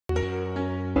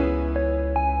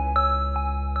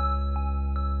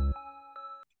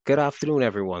Good afternoon,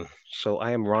 everyone. So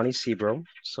I am Ronnie Sebro.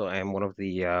 So I am one of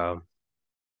the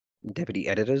deputy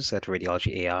editors at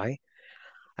Radiology AI.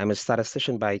 I'm a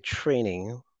statistician by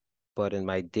training, but in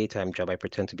my daytime job, I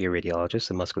pretend to be a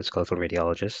radiologist, a musculoskeletal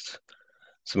radiologist.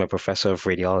 So I'm a professor of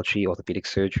radiology, orthopedic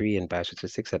surgery, and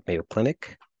biostatistics at Mayo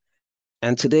Clinic.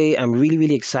 And today I'm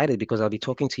really excited because I'll be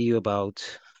talking to you about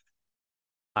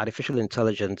artificial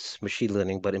intelligence, machine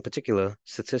learning, but in particular,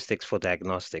 statistics for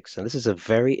diagnostics. And this is a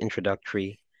very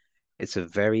introductory. It's a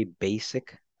very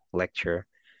basic lecture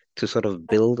to sort of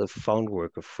build a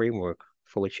foundwork, a framework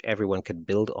for which everyone can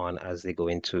build on as they go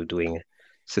into doing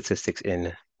statistics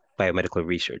in biomedical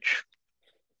research.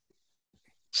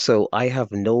 So I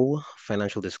have no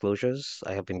financial disclosures.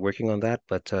 I have been working on that,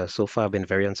 but so far I've been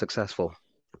very unsuccessful.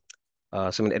 So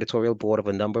I'm an editorial board of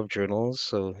a number of journals,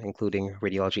 so including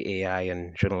Radiology AI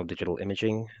and Journal of Digital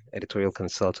Imaging, editorial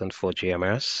consultant for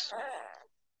JMS.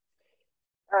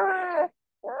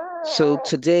 So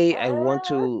today I want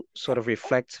to sort of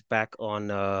reflect back on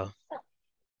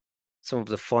some of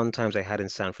the fun times I had in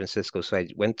San Francisco. So I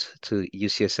went to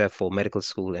UCSF for medical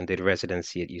school and did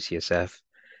residency at UCSF.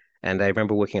 And I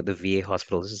remember working at the VA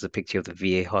hospital. This is a picture of the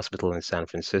VA hospital in San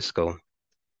Francisco.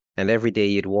 And every day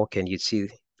you'd walk in, you'd see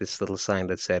this little sign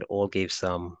that said, all gave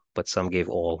some, but some gave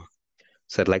all.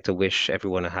 So I'd like to wish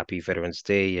everyone a happy Veterans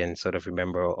Day and sort of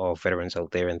remember all veterans out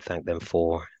there and thank them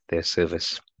for their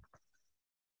service.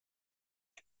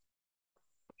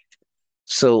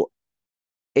 So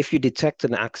if you detect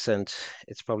an accent,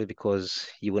 it's probably because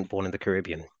you weren't born in the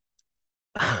Caribbean.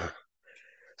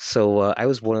 So I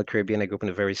was born in the Caribbean. I grew up in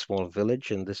a very small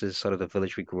village, and this is sort of the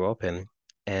village we grew up in.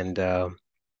 And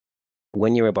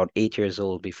when you're about 8 years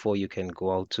old, before you can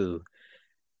go out to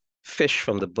fish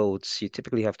from the boats, you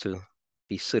typically have to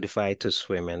be certified to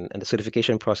swim. And the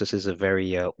certification process is a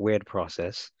very weird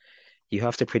process. You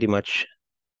have to pretty much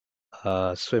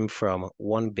swim from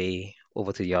one bay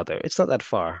over to the other. It's not that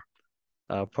far,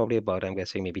 probably about, I'm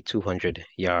guessing, maybe 200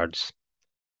 yards.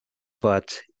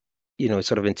 But it's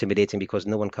sort of intimidating because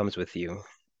no one comes with you.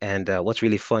 And what's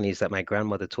really funny is that my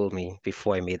grandmother told me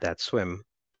before I made that swim,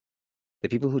 the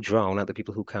people who drown are the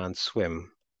people who can't swim.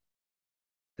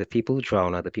 The people who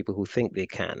drown are the people who think they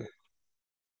can.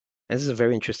 And this is a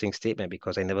very interesting statement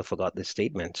because I never forgot this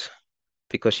statement.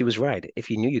 Because she was right. If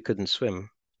you knew you couldn't swim,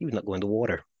 you would not go in the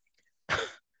water.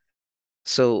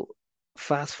 So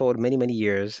fast forward many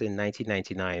years, in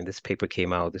 1999, this paper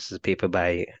came out. This is a paper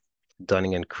by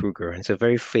Dunning and Kruger, and it's a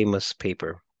very famous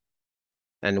paper.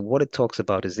 And what it talks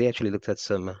about is they actually looked at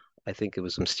some, I think it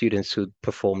was some students who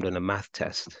performed on a math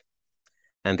test.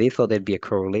 And they thought there'd be a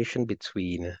correlation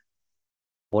between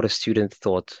what a student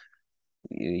thought,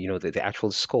 the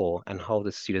actual score and how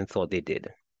the student thought they did.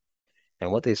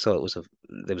 And what they saw was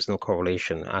there was no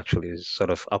correlation. Actually, it was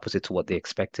sort of opposite to what they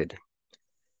expected.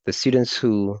 The students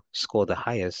who scored the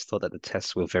highest thought that the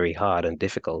tests were very hard and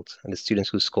difficult, and the students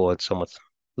who scored somewhat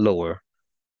lower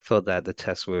thought that the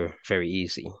tests were very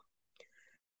easy.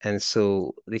 And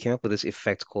so they came up with this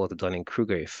effect called the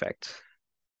Dunning-Kruger effect.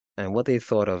 And what they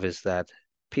thought of is that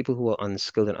people who are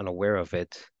unskilled and unaware of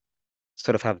it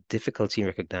sort of have difficulty in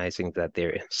recognizing that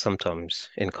they're sometimes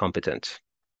incompetent.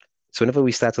 So whenever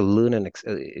we start to learn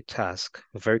a task,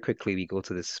 very quickly we go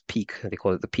to this peak. They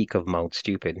call it the peak of Mount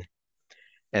Stupid.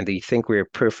 And we think we're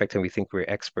perfect and we think we're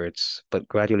experts. But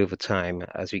gradually over time,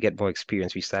 as we get more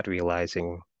experience, we start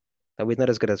realizing that we're not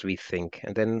as good as we think.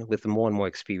 And then with more and more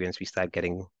experience, we start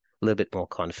getting a little bit more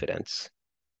confidence.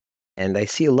 And I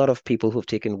see a lot of people who've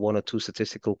taken one or two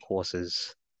statistical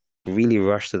courses really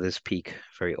rush to this peak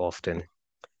very often. I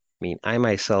mean, I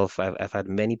myself, I've had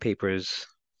many papers,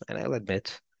 and I'll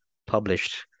admit,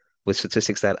 published with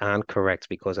statistics that aren't correct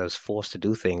because I was forced to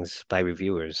do things by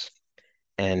reviewers.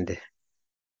 And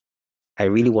I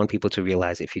really want people to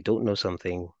realize if you don't know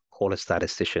something, call a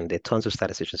statistician. There are tons of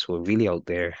statisticians who are really out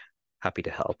there, happy to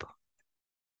help.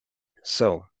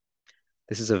 So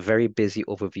this is a very busy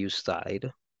overview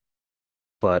slide,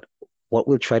 but what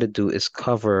we'll try to do is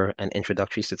cover an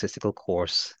introductory statistical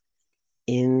course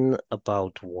in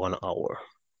about 1 hour.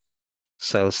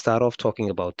 So I'll start off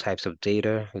talking about types of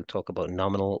data. We'll talk about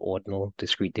nominal, ordinal,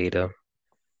 discrete data.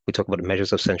 We talk about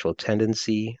measures of central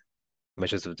tendency,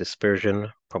 measures of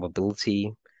dispersion,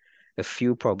 probability, a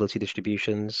few probability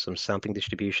distributions, some sampling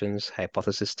distributions,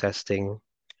 hypothesis testing,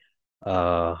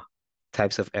 uh,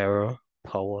 types of error,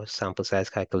 power, sample size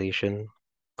calculation,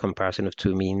 comparison of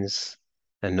two means,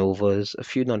 ANOVAs, a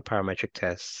few non-parametric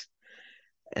tests,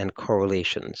 and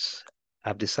correlations.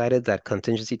 I've decided that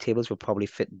contingency tables will probably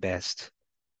fit best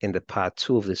in the part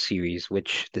 2 of the series,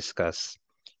 which discuss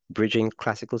bridging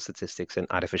classical statistics and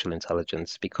artificial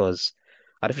intelligence, because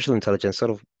artificial intelligence sort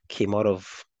of came out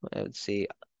of, I would say,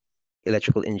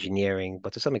 electrical engineering,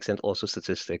 but to some extent also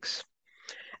statistics.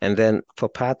 And then for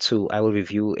part two, I will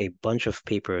review a bunch of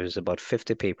papers, about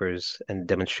 50 papers, and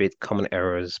demonstrate common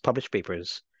errors, published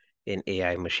papers in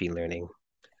AI machine learning.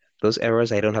 Those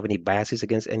errors, I don't have any biases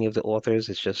against any of the authors.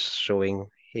 It's just showing,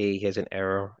 hey, here's an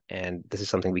error, and this is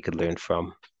something we could learn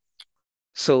from.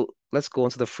 So let's go on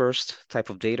to the first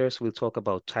type of data. So we'll talk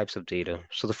about types of data.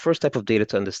 So the first type of data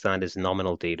to understand is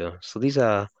nominal data. So these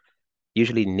are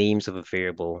usually names of a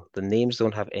variable. The names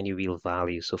don't have any real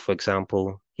value. So for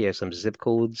example, here are some zip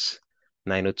codes: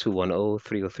 90210,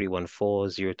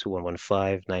 30314,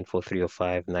 02115,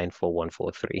 94305,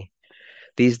 94143.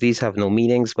 These have no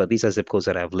meanings, but these are zip codes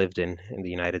that I've lived in the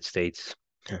United States.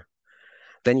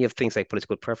 Then you have things like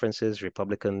political preferences: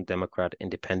 Republican, Democrat,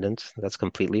 Independent. That's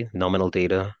completely nominal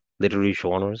data. Literary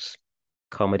genres: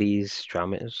 comedies,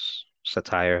 dramas,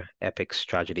 satire, epics,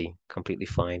 tragedy, completely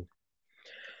fine.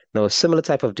 Now, a similar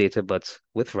type of data, but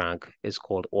with rank, is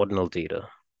called ordinal data.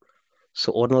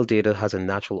 So ordinal data has a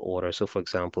natural order. So for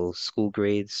example, school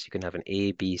grades, you can have an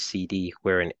A, B, C, D,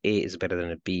 where an A is better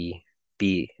than a B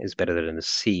is better than a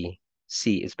C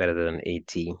is better than an A,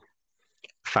 D.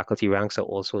 Faculty ranks are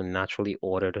also naturally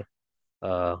ordered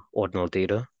ordinal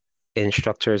data.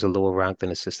 Instructor is a lower rank than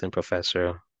assistant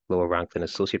professor, lower rank than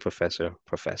associate professor,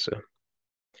 professor.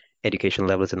 Education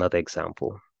level is another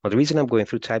example. Now, the reason I'm going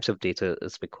through types of data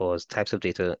is because types of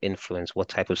data influence what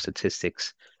type of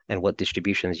statistics and what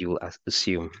distributions you will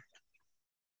assume.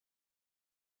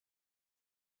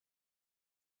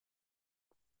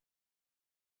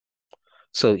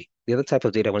 So the other type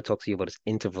of data I want to talk to you about is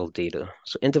interval data.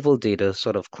 So interval data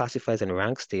sort of classifies and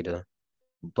ranks data,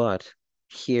 but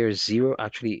here 0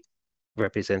 actually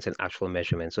represents an actual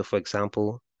measurement. So for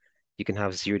example, you can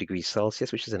have 0 degrees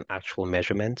Celsius, which is an actual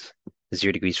measurement,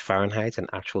 0 degrees Fahrenheit, an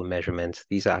actual measurement.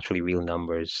 These are actually real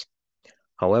numbers.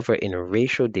 However, in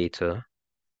ratio data,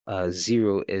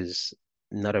 0 is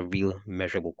not a real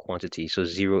measurable quantity. So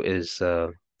 0 is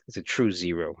a true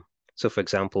 0. So for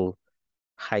example,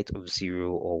 height of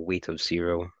 0 or weight of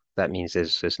 0, that means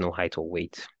there's no height or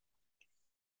weight.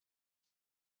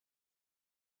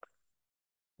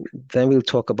 Then we'll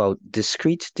talk about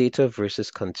discrete data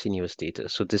versus continuous data.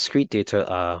 So discrete data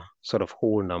are sort of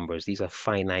whole numbers. These are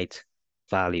finite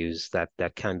values that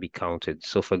can be counted.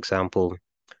 So for example,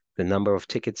 the number of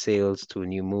ticket sales to a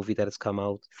new movie that has come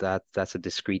out, that's a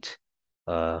discrete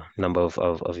number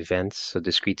of events, so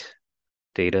discrete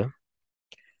data.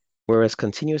 Whereas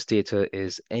continuous data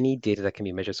is any data that can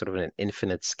be measured sort of in an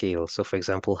infinite scale. So for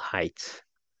example, height.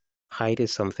 Height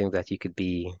is something that you could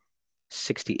be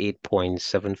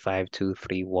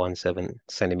 68.752317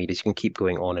 centimeters. You can keep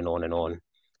going on and on and on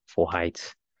for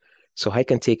height. So height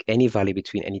can take any value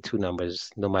between any two numbers,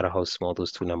 no matter how small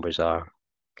those two numbers are.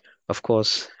 Of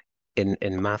course, in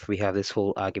math, we have this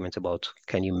whole argument about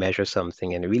can you measure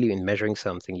something? And really, in measuring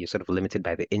something, you're sort of limited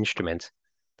by the instrument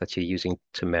that you're using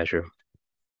to measure.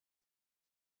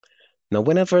 Now,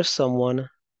 whenever someone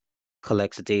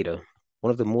collects data,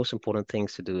 one of the most important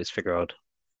things to do is figure out,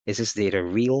 is this data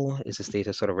real? Is this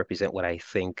data sort of represent what I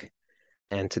think?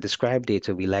 And to describe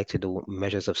data, we like to do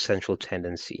measures of central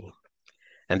tendency.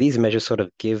 And these measures sort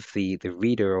of give the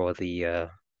reader or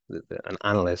an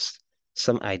analyst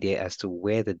some idea as to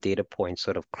where the data points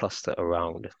sort of cluster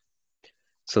around.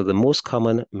 So the most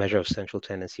common measure of central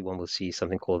tendency one will see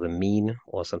something called the mean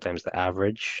or sometimes the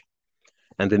average.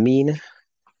 And the mean,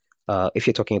 if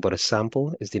you're talking about a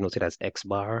sample, is denoted as X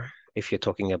bar. If you're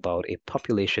talking about a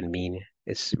population mean,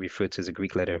 it's referred to as the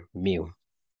Greek letter mu.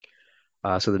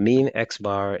 So the mean X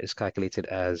bar is calculated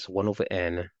as 1 over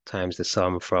n times the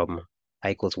sum from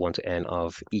I equals 1 to n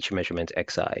of each measurement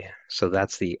xi. So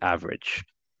that's the average.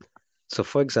 So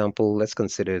for example, let's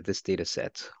consider this data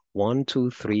set: 1,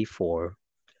 2, 3, 4,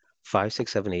 5,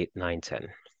 6, 7, 8, 9, 10.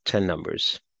 10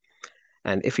 numbers.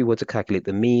 And if we were to calculate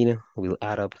the mean, we'll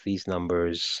add up these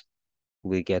numbers.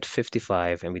 We get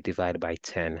 55, and we divide by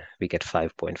 10. We get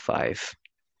 5.5.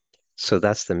 So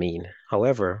that's the mean.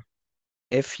 However,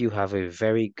 if you have a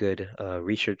very good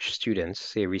research student,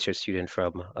 say a research student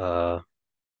from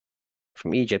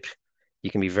Egypt, you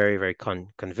can be very, very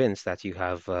convinced that you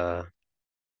have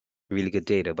really good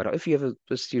data. But if you have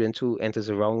a student who enters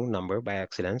a wrong number by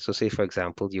accident, so say, for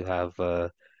example, you have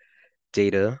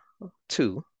data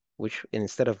 2, which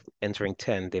instead of entering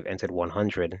 10, they've entered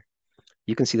 100,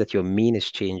 you can see that your mean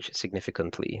is changed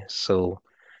significantly. So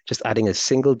just adding a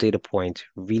single data point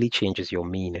really changes your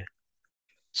mean.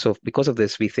 So because of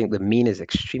this, we think the mean is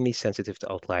extremely sensitive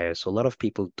to outliers. So a lot of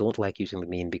people don't like using the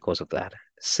mean because of that. A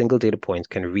single data point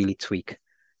can really tweak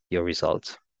your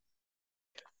result.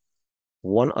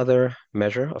 One other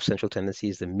measure of central tendency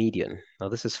is the median. Now,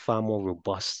 this is far more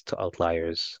robust to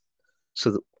outliers.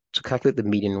 So to calculate the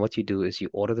median, what you do is you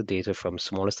order the data from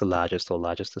smallest to largest or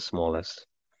largest to smallest,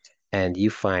 and you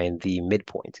find the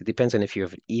midpoint. It depends on if you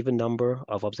have an even number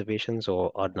of observations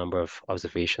or odd number of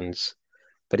observations.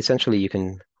 But essentially, you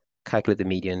can calculate the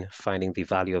median, finding the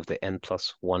value of the n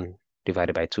plus 1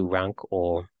 divided by 2 rank,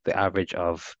 or the average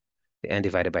of the n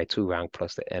divided by 2 rank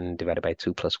plus the n divided by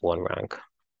 2 plus 1 rank.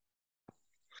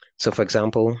 So for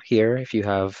example, here, if you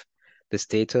have this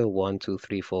data, 1, 2,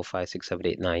 3, 4, 5, 6, 7,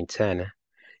 8, 9, 10,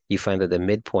 you find that the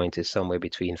midpoint is somewhere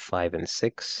between 5 and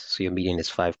 6. So your median is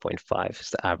 5.5. It's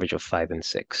the average of 5 and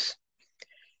 6.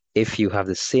 If you have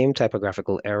the same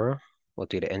typographical error or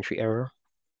data entry error,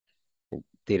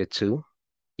 data 2,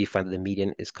 you find that the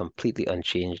median is completely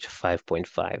unchanged,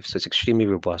 5.5. So it's extremely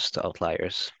robust to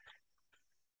outliers.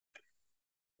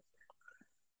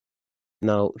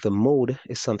 Now, the mode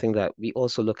is something that we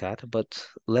also look at, but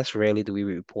less rarely do we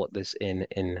report this in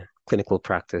clinical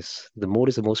practice. The mode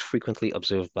is the most frequently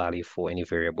observed value for any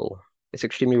variable. It's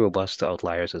extremely robust to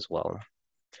outliers as well.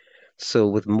 So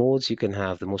with modes, you can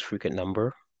have the most frequent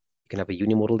number. You can have a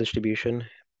unimodal distribution,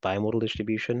 bimodal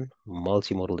distribution,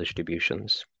 multimodal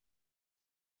distributions.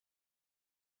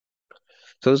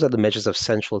 So those are the measures of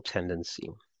central tendency.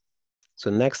 So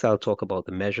next, I'll talk about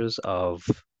the measures of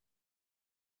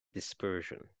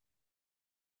dispersion.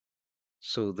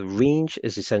 So the range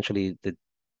is essentially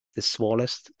the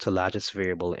smallest to largest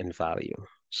variable in value.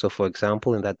 So for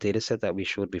example, in that data set that we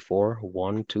showed before,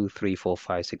 1, 2, 3, 4,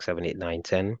 5, 6, 7, 8, 9,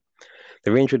 10,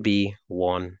 the range would be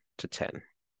 1 to 10.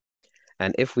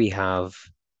 And if we have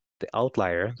the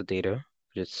outlier, the data,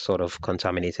 which is sort of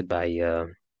contaminated by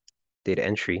data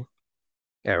entry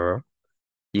error,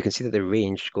 you can see that the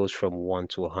range goes from 1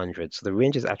 to 100. So the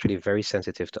range is actually very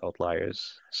sensitive to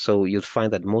outliers. So you'll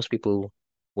find that most people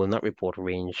will not report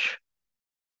range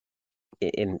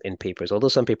in papers, although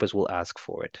some papers will ask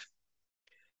for it.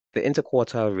 The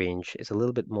interquartile range is a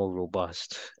little bit more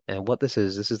robust. And what this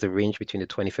is the range between the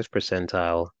 25th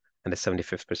percentile and the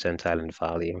 75th percentile in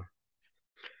value.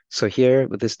 So here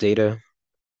with this data,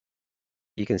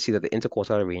 you can see that the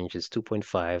interquartile range is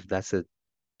 2.5. That's the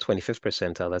 25th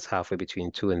percentile. That's halfway between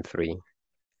 2 and 3.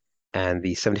 And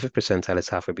the 75th percentile is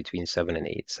halfway between 7 and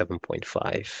 8,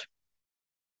 7.5.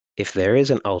 If there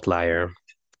is an outlier,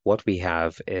 what we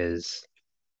have is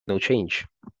no change.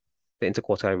 The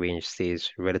interquartile range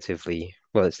stays relatively,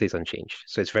 well, it stays unchanged.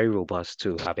 So it's very robust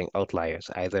to having outliers,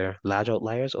 either large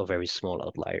outliers or very small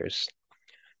outliers.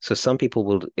 So some people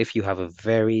will, if you have a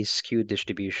very skewed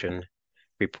distribution,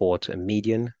 report a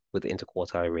median with the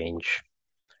interquartile range.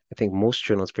 I think most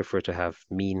journals prefer to have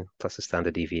mean plus a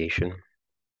standard deviation.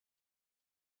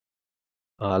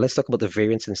 Let's talk about the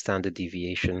variance in standard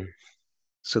deviation.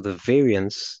 So the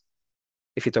variance,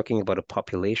 if you're talking about a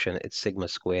population, it's sigma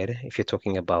squared. If you're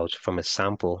talking about from a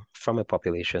sample from a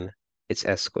population, it's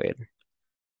S squared.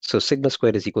 So sigma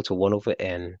squared is equal to 1 over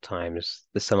n times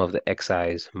the sum of the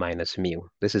xi's minus mu.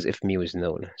 This is if mu is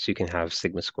known, so you can have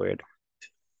sigma squared.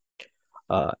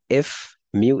 If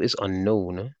mu is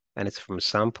unknown and it's from a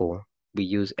sample, we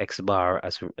use x bar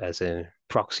as a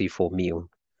proxy for mu.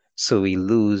 So we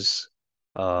lose,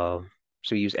 so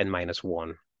we use n minus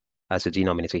 1 as a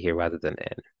denominator here rather than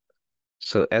n.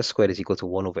 So s squared is equal to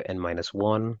 1 over n minus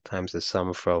 1 times the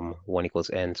sum from 1 equals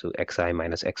n to xi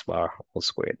minus x bar all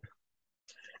squared.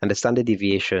 And the standard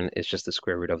deviation is just the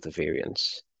square root of the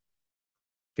variance.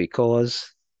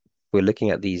 Because we're looking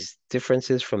at these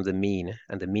differences from the mean,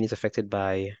 and the mean is affected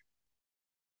by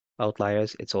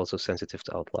outliers, it's also sensitive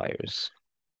to outliers.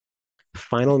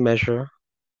 Final measure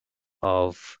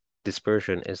of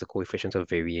dispersion is the coefficient of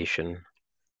variation.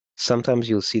 Sometimes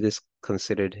you'll see this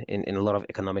considered in a lot of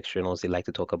economics journals. They like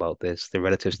to talk about this, the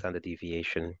relative standard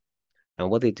deviation. And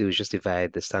what they do is just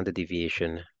divide the standard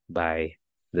deviation by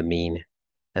the mean.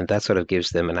 And that sort of gives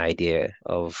them an idea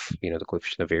of, the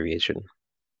coefficient of variation.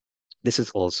 This is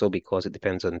also because it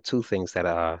depends on two things that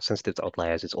are sensitive to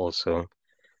outliers. It's also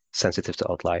sensitive to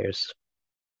outliers.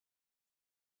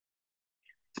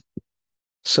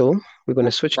 So we're going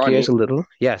to switch gears Ronnie, a little.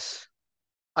 Yes.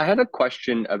 I had a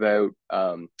question about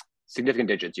significant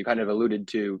digits. You kind of alluded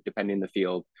to, depending on the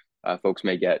field, folks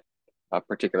may get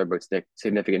particular about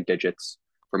significant digits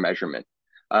for measurement.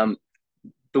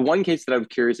 The one case that I'm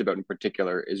curious about in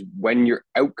particular is when your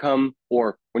outcome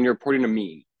or when you're reporting a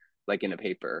mean, like in a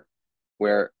paper,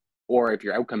 or if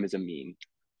your outcome is a mean,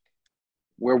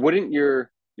 where wouldn't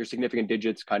your significant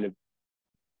digits kind of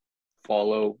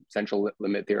follow central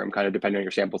limit theorem, kind of depending on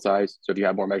your sample size? So if you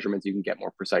have more measurements, you can get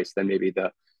more precise than maybe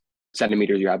the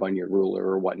centimeters you have on your ruler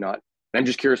or whatnot. And I'm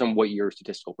just curious on what your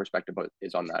statistical perspective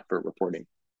is on that for reporting.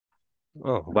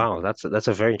 Oh, wow, that's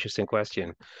a very interesting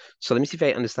question. So let me see if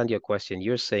I understand your question.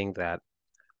 You're saying that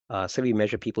say we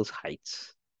measure people's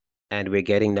heights and we're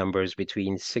getting numbers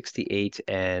between 68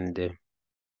 and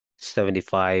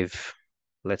 75,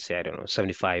 let's say, I don't know,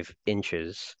 75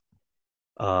 inches,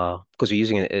 because we're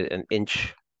using an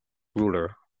inch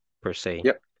ruler per se.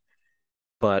 Yep.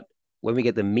 But when we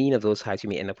get the mean of those heights, we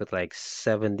may end up with like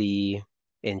 70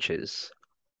 inches.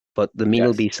 But the mean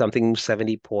will Yes. be something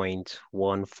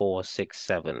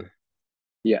 70.1467.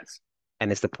 Yes.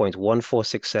 And it's the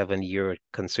 0.1467 you're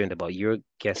concerned about. You're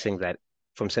guessing that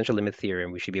from central limit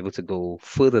theorem, we should be able to go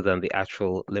further than the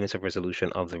actual limits of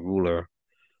resolution of the ruler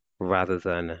rather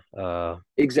than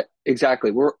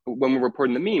Exactly. When we're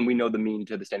reporting the mean, we know the mean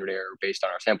to the standard error based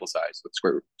on our sample size. So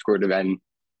square root of n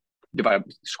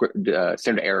divided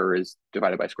standard error is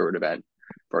divided by square root of n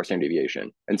for our standard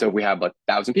deviation. And so if we have like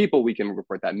 1,000 people, we can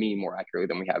report that mean more accurately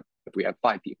than we have if we have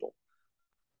 5 people.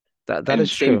 that is And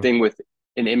same true. thing with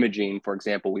in imaging, for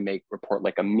example, we may report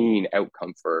like a mean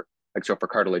outcome for like so for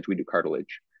cartilage, we do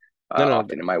cartilage No, no,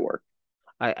 often in my work.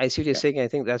 I see what you're Yeah. saying. I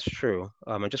think that's true.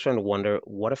 I'm just trying to wonder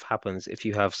what if happens if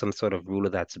you have some sort of ruler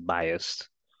that's biased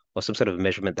or some sort of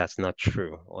measurement that's not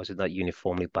true, or is it not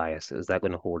uniformly biased? Is that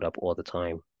going to hold up all the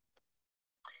time?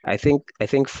 I think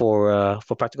for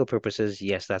practical purposes,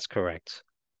 yes, that's correct.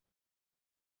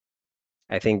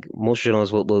 I think most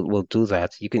journals will do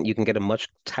that. You can get a much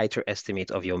tighter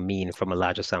estimate of your mean from a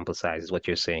larger sample size, is what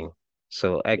you're saying.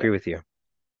 So I Yeah. agree with you.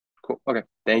 Cool. Okay.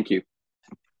 Thank you.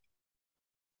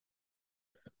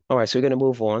 All right, so we're going to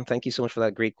move on. Thank you so much for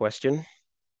that great question.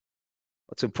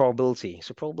 So probability.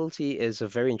 So probability is a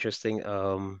very interesting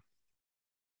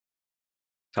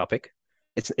topic.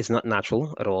 It's not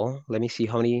natural at all. Let me see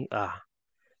how many.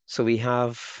 So we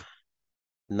have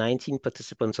 19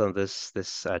 participants on this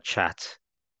chat.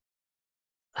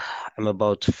 I'm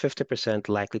about 50%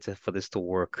 likely for this to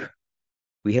work.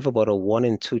 We have about a 1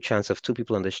 in 2 chance of 2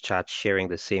 people on this chat sharing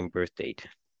the same birth date.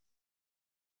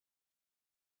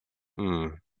 Hmm.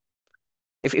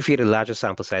 If you had a larger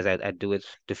sample size, I'd do it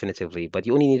definitively, but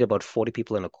you only need about 40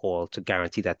 people on a call to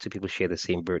guarantee that 2 people share the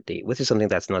same birth date, which is something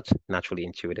that's not naturally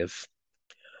intuitive.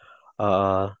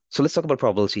 So let's talk about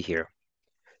probability here.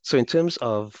 So in terms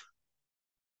of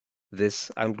this,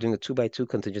 I'm doing a 2 by 2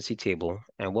 contingency table,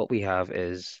 and what we have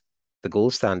is the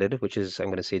gold standard, which is, I'm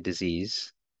going to say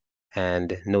disease,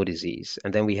 and no disease.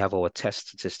 And then we have our test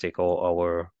statistic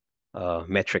or our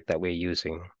metric that we're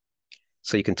using.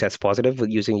 So you can test positive with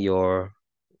using your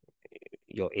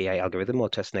AI algorithm or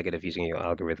test negative using your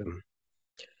algorithm.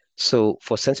 So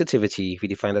for sensitivity, we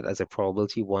define that as a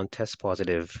probability one test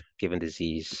positive given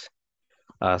disease.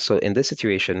 So in this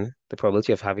situation, the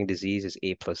probability of having disease is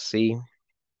A plus C.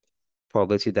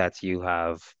 Probability that you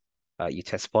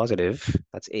test positive,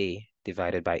 that's A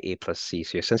divided by A plus C.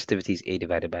 So your sensitivity is A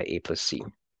divided by A plus C.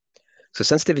 So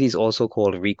sensitivity is also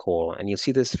called recall, and you'll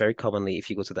see this very commonly if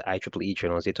you go to the IEEE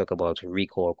journals. They talk about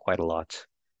recall quite a lot.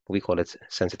 We call it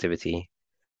sensitivity.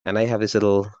 And I have this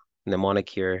little mnemonic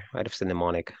here. I have the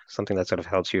mnemonic, something that sort of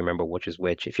helps you remember which is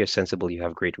which. If you're sensible, you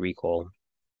have great recall.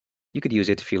 You could use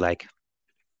it if you like.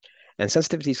 And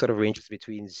sensitivity sort of ranges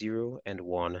between 0 and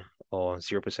 1 or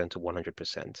 0% to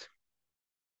 100%.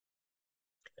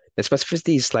 The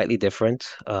specificity is slightly different.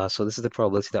 So this is the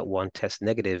probability that one tests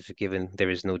negative given there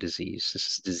is no disease.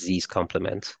 This is disease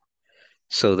complement.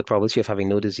 So the probability of having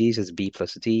no disease is B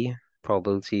plus D.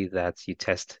 Probability that you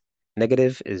test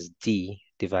negative is D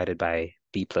divided by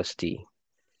B plus D.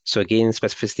 So again,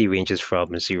 specificity ranges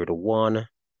from 0 to 1,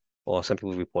 or some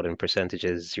people report in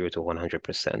percentages 0 to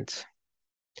 100%.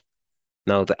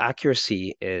 Now, the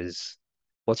accuracy is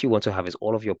what you want to have is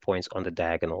all of your points on the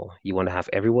diagonal. You want to have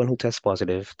everyone who tests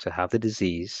positive to have the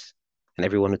disease, and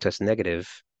everyone who tests negative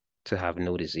to have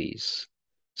no disease.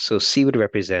 So C would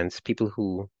represent people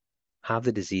who have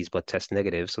the disease but test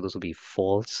negative, so those will be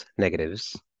false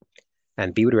negatives.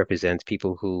 And B would represent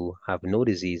people who have no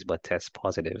disease but test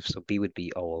positive, so B would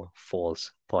be all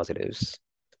false positives.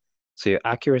 So your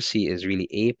accuracy is really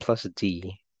A plus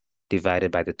D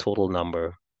divided by the total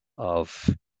number of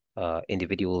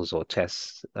individuals or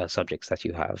test subjects that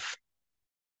you have.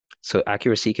 So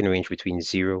accuracy can range between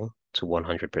 0 to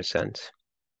 100%.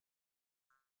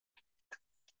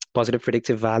 Positive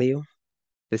predictive value.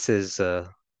 This is the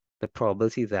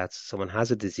probability that someone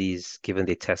has a disease given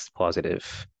they test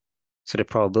positive. So the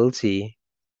probability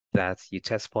that you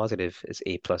test positive is it's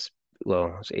A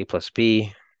plus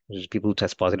B. There's people who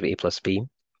test positive A plus B.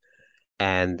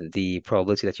 And the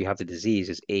probability that you have the disease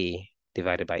is A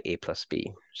divided by A plus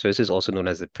B. So this is also known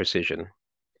as the precision.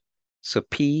 So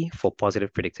P for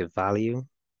positive predictive value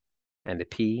and the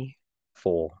P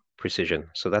for precision.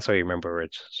 So that's how you remember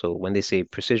it. So when they say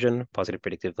precision, positive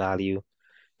predictive value,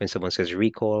 when someone says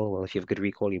recall, well, if you have good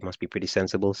recall, you must be pretty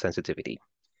sensible, sensitivity.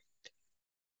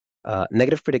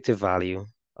 Negative predictive value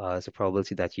is the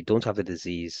probability that you don't have the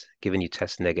disease given you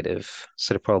test negative.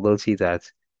 So the probability that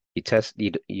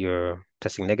you're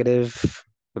testing negative,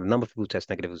 well, the number of people who test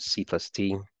negative is C plus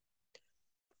T,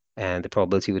 and the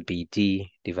probability would be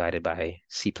D divided by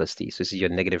C plus T. So this is your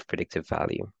negative predictive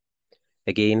value.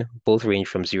 Again, both range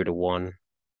from 0 to 1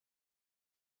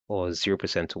 or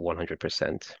 0% to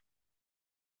 100%.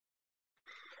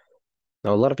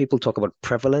 Now, a lot of people talk about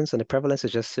prevalence, and the prevalence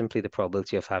is just simply the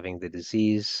probability of having the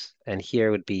disease. And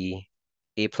here would be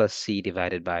A plus C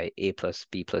divided by A plus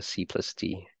B plus C plus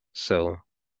D. So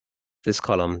this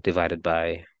column divided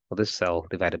by, well, this cell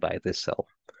divided by this cell.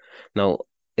 Now,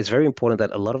 it's very important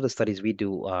that a lot of the studies we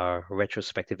do are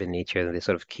retrospective in nature, and they're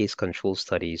sort of case control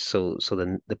studies. So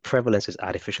the prevalence is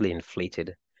artificially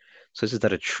inflated. So this is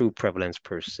not a true prevalence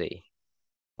per se.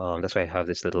 That's why I have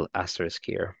this little asterisk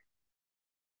here.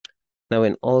 Now,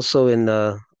 also in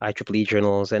IEEE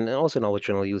journals and also in our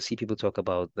journal, you'll see people talk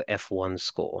about the F1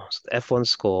 score. So the F1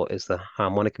 score is the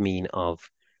harmonic mean of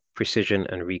precision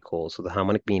and recall. So the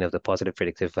harmonic mean of the positive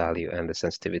predictive value and the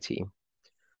sensitivity.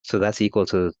 So that's equal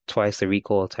to twice the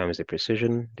recall times the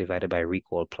precision divided by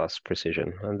recall plus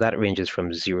precision. And that ranges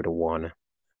from 0 to 1.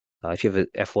 If you have an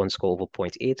F1 score over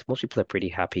 0.8, most people are pretty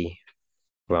happy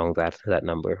around that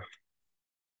number.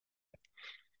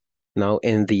 Now,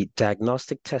 in the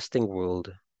diagnostic testing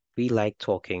world, we like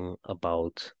talking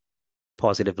about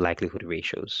positive likelihood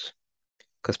ratios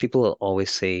because people will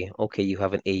always say, okay, you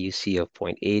have an AUC of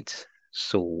 0.8,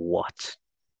 so what?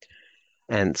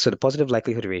 And so the positive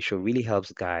likelihood ratio really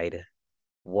helps guide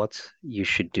what you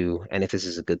should do and if this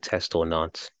is a good test or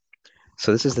not.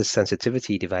 So this is the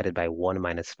sensitivity divided by 1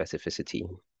 minus specificity.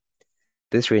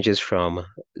 This ranges from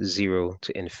 0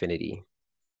 to infinity.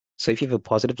 So if you have a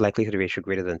positive likelihood ratio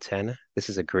greater than 10, this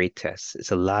is a great test.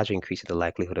 It's a large increase in the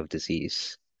likelihood of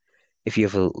disease. If you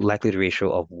have a likelihood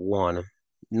ratio of 1,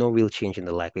 no real change in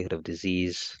the likelihood of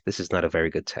disease, this is not a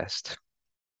very good test.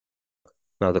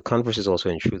 Now, the converse is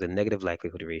also true, the negative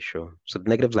likelihood ratio. So the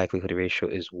negative likelihood ratio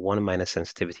is 1 minus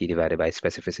sensitivity divided by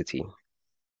specificity.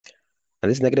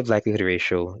 And this negative likelihood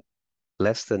ratio,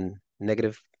 less than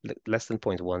less than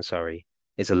 0.1, sorry,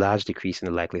 is a large decrease in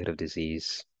the likelihood of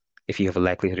disease. If you have a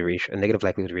negative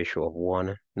likelihood ratio of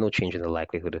 1, no change in the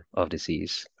likelihood of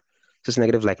disease. This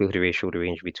negative likelihood ratio would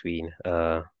range between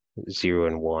 0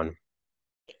 and 1.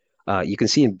 You can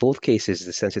see in both cases,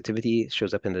 the sensitivity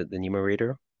shows up in the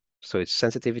numerator. So it's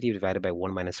sensitivity divided by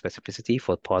 1 minus specificity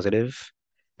for positive,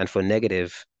 and for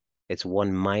negative, it's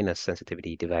 1 minus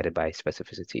sensitivity divided by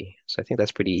specificity. So I think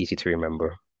that's pretty easy to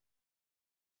remember.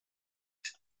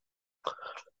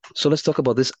 So let's talk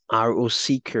about this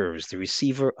ROC curves, the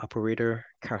receiver operator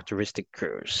characteristic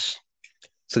curves.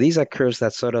 So these are curves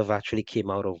that sort of actually came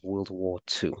out of World War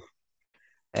II.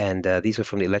 And these were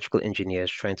from the electrical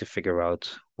engineers trying to figure out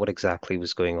what exactly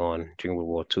was going on during World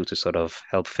War II to sort of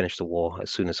help finish the war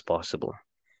as soon as possible.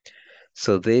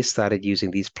 So they started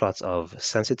using these plots of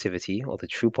sensitivity, or the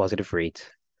true positive rate,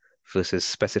 versus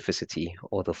specificity,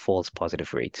 or the false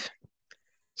positive rate.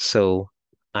 So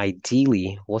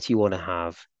ideally, what you want to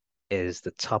have is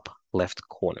the top left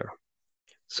corner.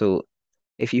 So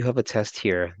if you have a test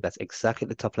here that's exactly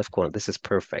the top left corner, this is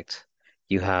perfect.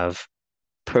 You have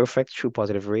perfect true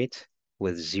positive rate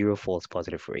with 0 false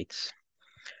positive rates.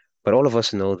 But all of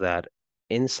us know that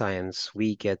in science,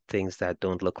 we get things that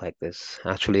don't look like this.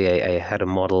 Actually, I had a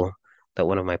model that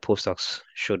one of my postdocs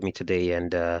showed me today,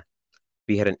 and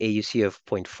we had an AUC of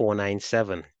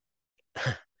 0.497,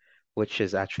 which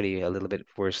is actually a little bit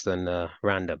worse than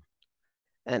random.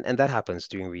 And that happens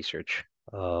during research.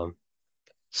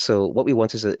 So what we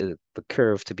want is the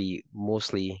curve to be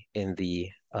mostly in the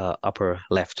upper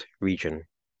left region.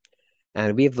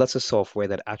 And we have lots of software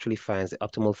that actually finds the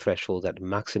optimal threshold that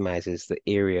maximizes the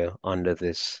area under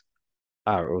this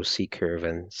ROC curve.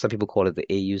 And some people call it the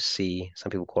AUC, some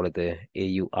people call it the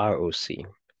AUROC,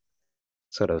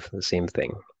 sort of the same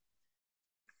thing.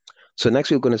 So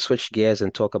next we're going to switch gears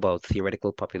and talk about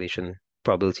theoretical population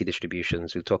probability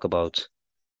distributions. We'll talk about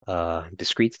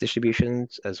discrete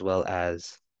distributions as well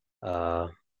as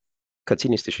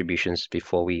continuous distributions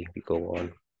before we go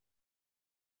on.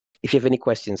 If you have any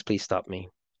questions, please stop me.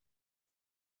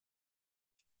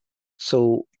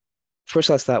 So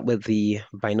first, I'll start with the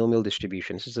binomial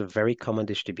distribution. This is a very common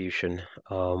distribution.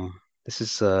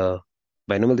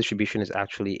 Binomial distribution is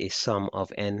actually a sum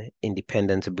of n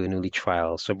independent Bernoulli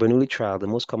trials. So Bernoulli trial, the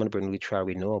most common Bernoulli trial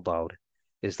we know about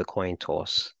is the coin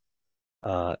toss.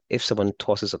 If someone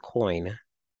tosses a coin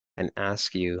and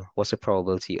asks you what's the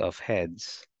probability of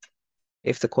heads,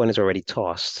 if the coin is already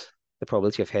tossed, the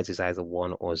probability of heads is either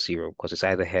 1 or 0 because it's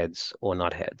either heads or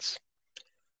not heads.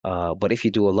 But if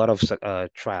you do a lot of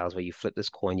trials where you flip this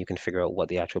coin, you can figure out what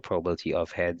the actual probability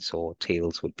of heads or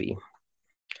tails would be.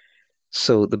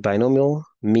 So the binomial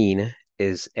mean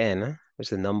is n, which is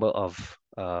the number of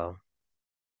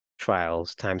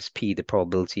trials, times p, the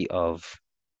probability of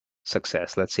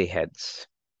success, let's say heads.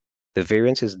 The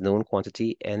variance is known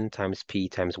quantity, n times p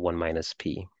times 1 minus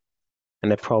p.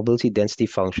 And the probability density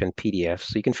function, PDF,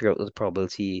 so you can figure out the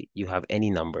probability you have any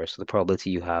number. So the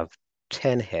probability you have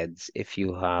 10 heads, if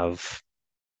you have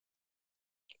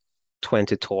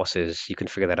 20 tosses, you can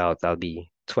figure that out. That'll be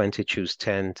 20 choose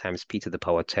 10 times p to the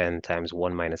power 10 times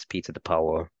 1 minus p to the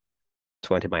power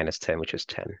 20 minus 10, which is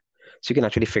 10. So you can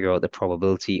actually figure out the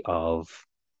probability of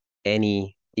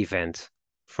any event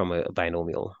from a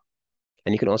binomial.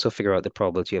 And you can also figure out the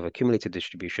probability of accumulated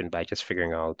distribution by just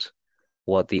figuring out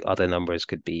what the other numbers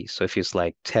could be. So if it's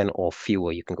like 10 or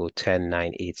fewer, you can go 10,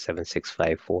 9, 8, 7, 6,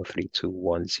 5, 4, 3, 2,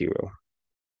 1, 0.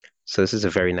 So this is a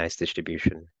very nice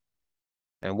distribution.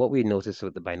 And what we notice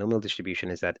with the binomial distribution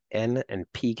is that n and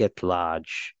p get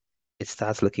large, it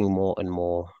starts looking more and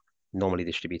more normally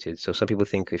distributed. So some people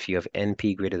think if you have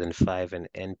np greater than 5 and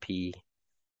np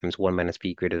times 1 minus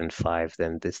p greater than 5,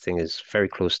 then this thing is very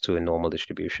close to a normal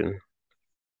distribution.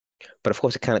 But of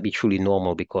course, it cannot be truly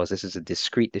normal because this is a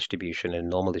discrete distribution and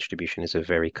normal distribution is a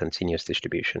very continuous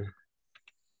distribution.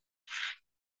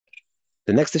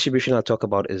 The next distribution I'll talk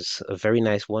about is a very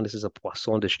nice one. This is a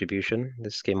Poisson distribution.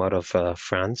 This came out of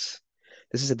France.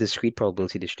 This is a discrete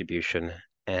probability distribution,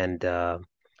 and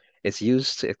it's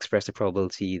used to express the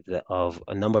probability of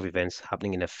a number of events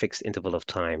happening in a fixed interval of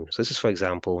time. So this is, for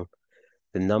example,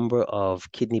 the number of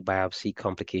kidney biopsy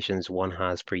complications one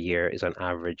has per year is on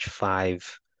average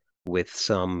 5 with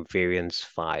some variance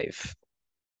 5.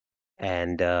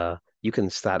 And you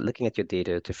can start looking at your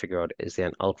data to figure out, is there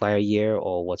an outlier year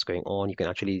or what's going on? You can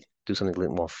actually do something a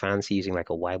little more fancy using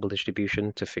like a Weibull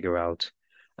distribution to figure out,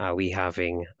 are we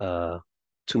having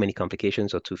too many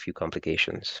complications or too few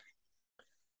complications?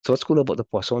 So what's cool about the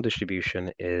Poisson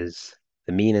distribution is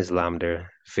the mean is lambda,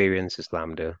 variance is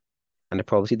lambda, and the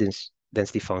probability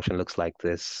density function looks like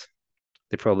this.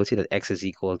 The probability that x is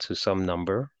equal to some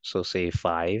number, so say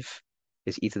 5,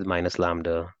 is e to the minus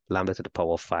lambda, lambda to the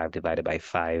power of 5 divided by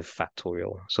 5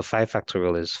 factorial. So 5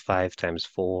 factorial is 5 times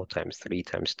 4 times 3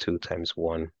 times 2 times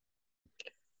 1.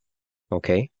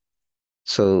 Okay,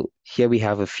 so here we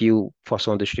have a few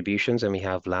Poisson distributions, and we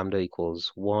have lambda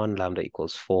equals 1, lambda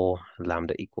equals 4,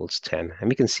 lambda equals 10. And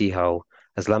we can see how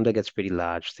as lambda gets pretty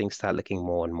large, things start looking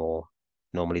more and more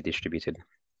normally distributed.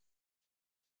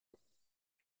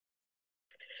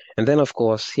 And then, of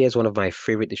course, here's one of my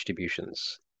favorite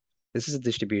distributions. This is a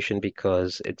distribution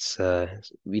because it's,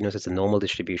 we know it's a normal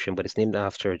distribution, but it's named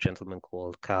after a gentleman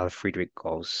called Carl Friedrich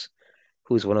Gauss,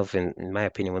 who's one of, in my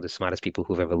opinion, one of the smartest people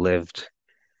who've ever lived.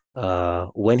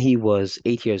 When he was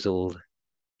 8 years old,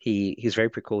 he's very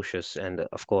precocious. And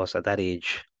of course, at that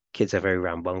age, kids are very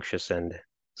rambunctious and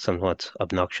somewhat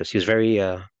obnoxious. He was very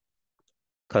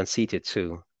conceited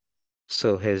too.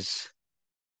 So his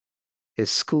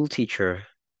school teacher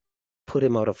put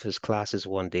him out of his classes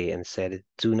one day and said,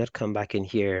 "Do not come back in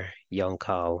here, young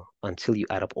Carl, until you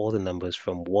add up all the numbers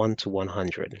from 1 to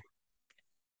 100.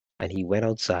 And he went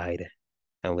outside,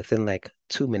 and within like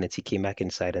 2 minutes, he came back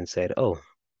inside and said, "Oh,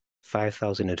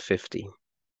 5,050."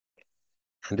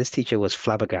 And this teacher was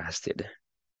flabbergasted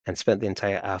and spent the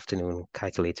entire afternoon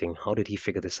calculating how did he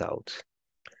figure this out.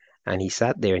 And he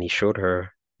sat there and he showed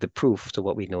her the proof to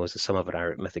what we know as the sum of an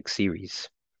arithmetic series.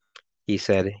 He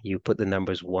said, you put the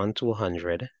numbers 1 to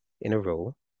 100 in a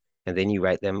row, and then you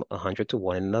write them 100 to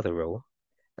 1 in another row.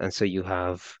 And so you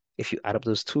have, if you add up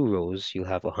those two rows, you'll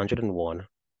have 101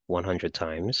 100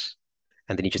 times.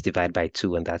 And then you just divide by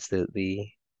 2, and that's the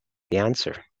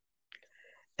answer.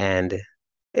 And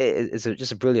it's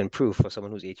just a brilliant proof for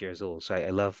someone who's 8 years old. So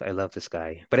I love this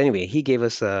guy. But anyway, he gave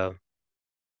us the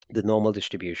normal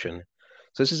distribution.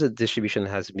 So this is a distribution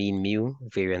that has mean mu,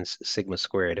 variance sigma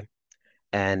squared.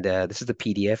 And this is the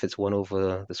PDF. It's 1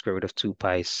 over the square root of 2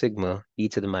 pi sigma e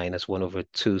to the minus 1 over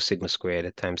 2 sigma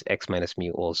squared times x minus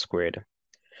mu all squared.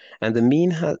 And the mean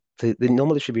has the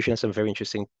normal distribution has some very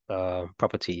interesting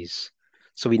properties.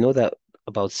 So we know that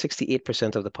about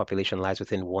 68% of the population lies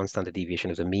within one standard deviation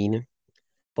of the mean.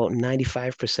 About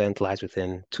 95% lies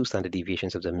within 2 standard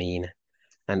deviations of the mean.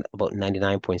 And about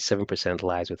 99.7%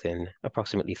 lies within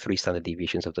approximately 3 standard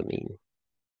deviations of the mean.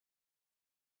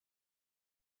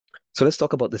 So let's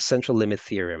talk about the central limit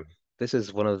theorem. This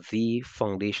is one of the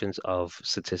foundations of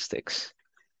statistics.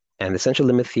 And the central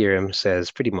limit theorem says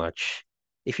pretty much,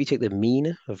 if you take the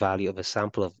mean value of a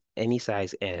sample of any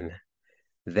size n,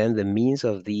 then the means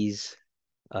of these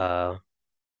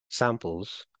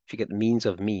samples, if you get means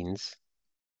of means,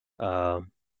 the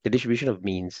distribution of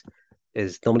means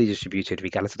is normally distributed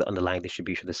regardless of the underlying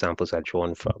distribution the samples are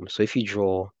drawn from. So if you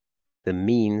draw the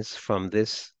means from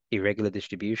this irregular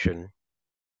distribution,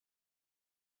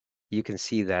 you can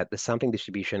see that the sampling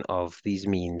distribution of these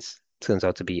means turns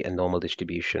out to be a normal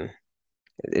distribution.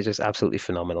 It's just absolutely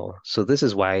phenomenal. So this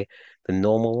is why the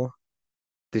normal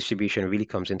distribution really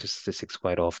comes into statistics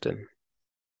quite often.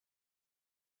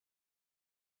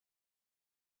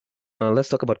 Now let's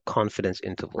talk about confidence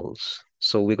intervals.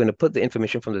 So we're going to put the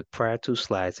information from the prior two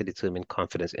slides to determine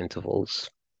confidence intervals.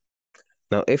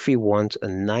 Now, if we want a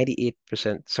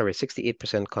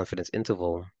 68% confidence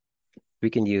interval, we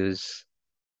can use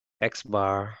X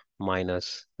bar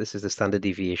minus, this is the standard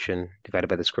deviation divided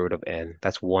by the square root of n.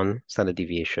 That's one standard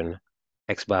deviation.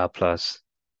 X bar plus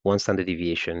one standard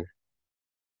deviation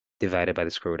divided by the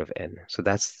square root of n. So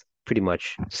that's pretty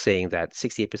much saying that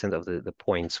 68% of the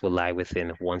points will lie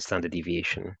within one standard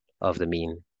deviation of the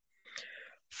mean.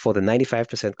 For the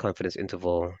 95% confidence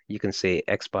interval, you can say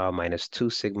X bar minus 2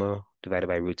 sigma divided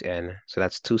by root n. So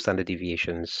that's two standard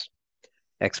deviations.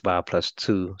 X bar plus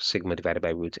 2 sigma divided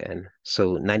by root n.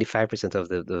 So 95% of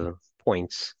the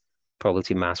points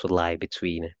probability mass would lie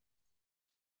between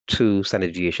two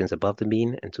standard deviations above the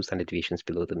mean and two standard deviations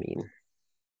below the mean.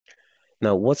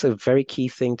 Now, what's a very key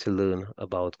thing to learn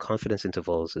about confidence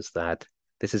intervals is that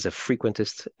this is a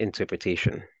frequentist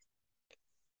interpretation.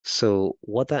 So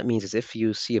what that means is if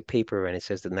you see a paper and it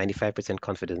says that 95%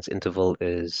 confidence interval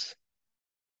is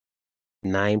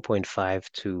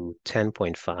 9.5 to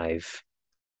 10.5,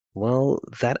 well,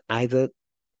 that either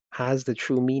has the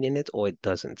true mean in it or it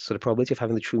doesn't. So the probability of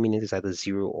having the true mean in it is either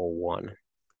 0 or 1.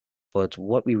 But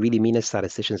what we really mean as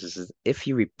statisticians is if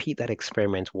you repeat that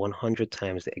experiment 100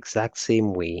 times the exact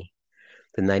same way,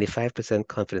 the 95%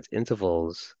 confidence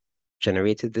intervals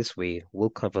generated this way will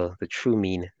cover the true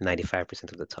mean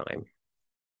 95% of the time.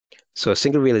 So a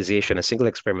single realization, a single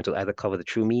experiment will either cover the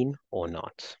true mean or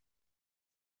not.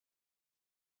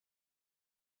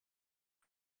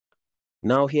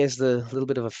 Now here's the little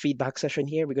bit of a feedback session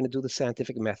here. We're going to do the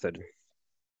scientific method.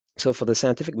 So for the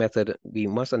scientific method, we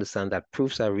must understand that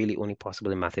proofs are really only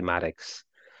possible in mathematics.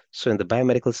 So in the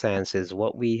biomedical sciences,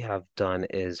 what we have done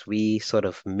is we sort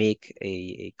of make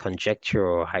a conjecture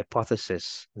or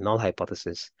hypothesis, null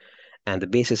hypothesis, and the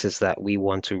basis is that we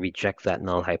want to reject that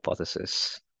null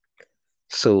hypothesis.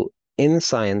 So in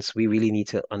science, we really need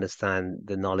to understand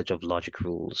the knowledge of logic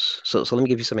rules. So let me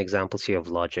give you some examples here of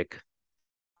logic.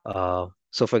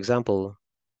 So for example,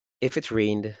 if it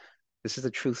rained, this is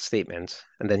a truth statement,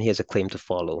 and then here's a claim to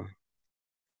follow.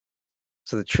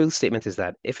 So the truth statement is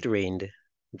that if it rained,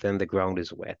 then the ground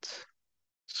is wet.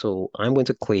 So I'm going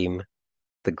to claim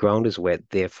the ground is wet,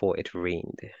 therefore it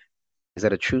rained. Is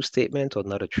that a true statement or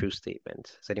not a true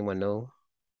statement? Does anyone know?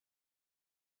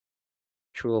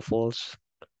 True or false?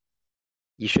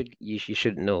 You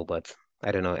should know, but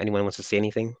I don't know. Anyone wants to say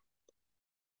anything?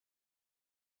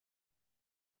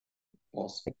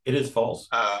 False. It is false.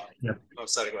 Yeah. Oh,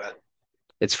 sorry, go ahead.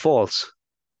 It's false.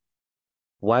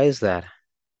 Why is that?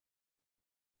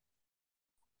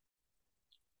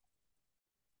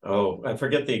 Oh, I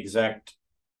forget the exact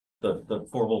the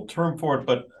formal term for it,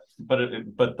 but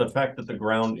the fact that the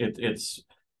ground it's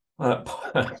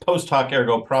post hoc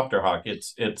ergo propter hoc.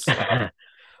 It's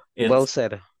Well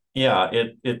said. yeah.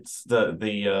 It's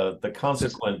the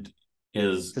consequent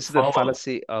is This is the followed.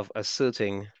 fallacy of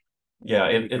asserting Yeah,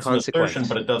 it's an assertion, consequent.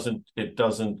 but it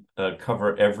doesn't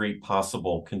cover every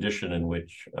possible condition in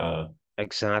which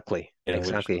Exactly.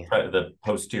 Exactly. the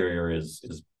posterior is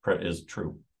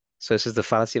true. So this is the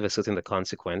fallacy of asserting the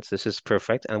consequence. This is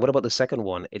perfect. And what about the second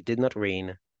one? It did not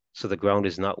rain, so the ground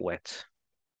is not wet.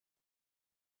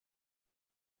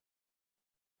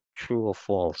 True or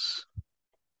false?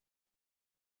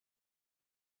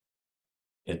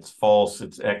 It's false.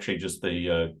 It's actually just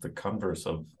the converse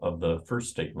of the first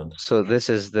statement. So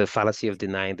this is the fallacy of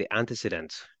denying the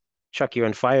antecedent. Chuck, you're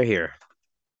on fire here.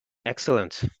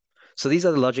 Excellent. So these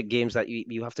are the logic games that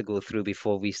you have to go through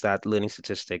before we start learning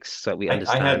statistics so that we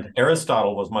understand. I had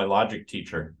Aristotle was my logic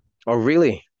teacher. Oh,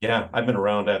 really? Yeah, I've been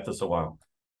around at this a while.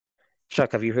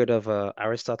 Chuck, have you heard of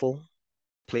Aristotle,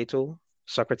 Plato,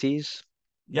 Socrates?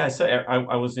 Yeah,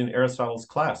 I was in Aristotle's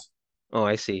class. Oh,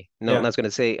 I see. No, I was going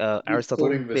to say Aristotle,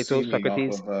 Plato,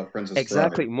 Socrates. Of, Princess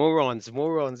Exactly. Bride.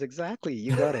 Morons. Exactly.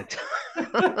 You got it.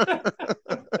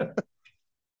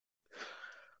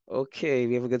 Okay,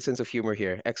 we have a good sense of humor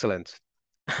here. Excellent.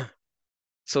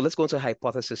 So let's go into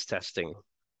hypothesis testing.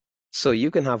 So you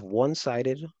can have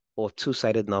one-sided or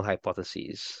two-sided null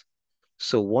hypotheses.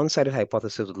 So one-sided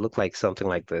hypothesis would look like something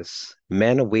like this.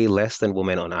 Men weigh less than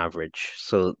women on average.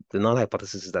 So the null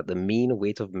hypothesis is that the mean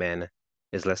weight of men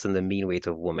is less than the mean weight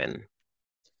of women.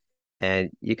 And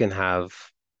you can have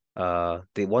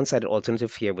the one-sided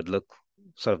alternative here would look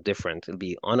sort of different. It'll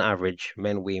be on average,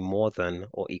 men weigh more than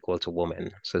or equal to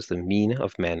women. So it's the mean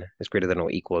of men is greater than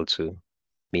or equal to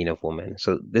mean of women.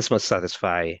 So this must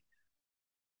satisfy.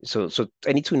 So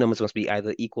any two numbers must be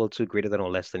either equal to, greater than, or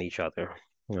less than each other,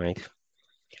 right?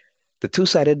 The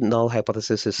two-sided null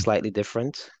hypothesis is slightly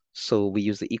different. So we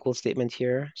use the equal statement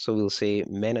here. So we'll say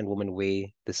men and women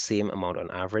weigh the same amount on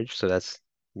average. So that's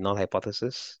null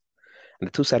hypothesis. And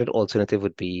the two-sided alternative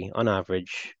would be, on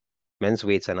average, men's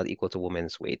weights are not equal to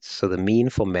women's weights. So the mean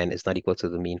for men is not equal to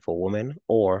the mean for women.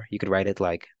 Or you could write it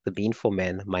like the mean for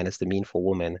men minus the mean for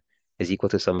women is equal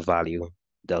to some value,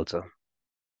 delta.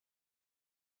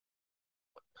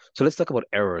 So let's talk about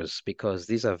errors because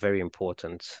these are very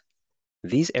important.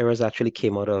 These errors actually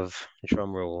came out of,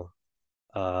 drum roll,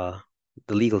 the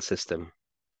legal system.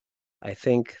 I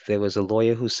think there was a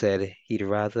lawyer who said he'd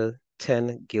rather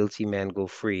 10 guilty men go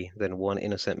free than one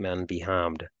innocent man be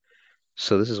harmed.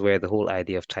 So this is where the whole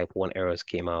idea of type 1 errors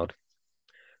came out.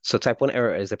 So type 1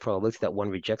 error is the probability that one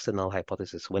rejects the null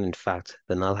hypothesis when in fact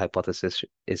the null hypothesis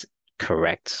is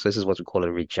correct. So this is what we call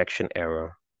a rejection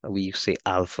error. We say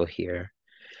alpha here.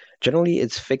 Generally,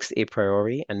 it's fixed a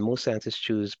priori, and most scientists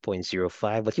choose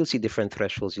 0.05, but you'll see different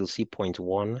thresholds. You'll see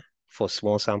 0.1 for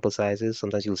small sample sizes.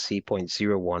 Sometimes you'll see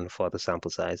 0.01 for other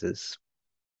sample sizes.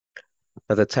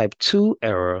 Now, the type 2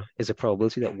 error is a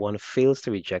probability that one fails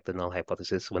to reject the null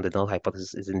hypothesis when the null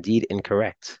hypothesis is indeed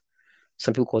incorrect.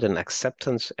 Some people call it an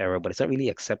acceptance error, but it's not really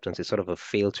acceptance. It's sort of a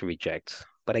fail to reject.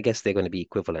 But I guess they're going to be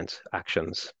equivalent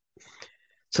actions.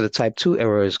 So the type 2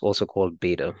 error is also called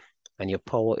beta, and your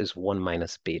power is 1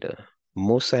 minus beta.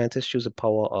 Most scientists choose a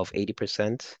power of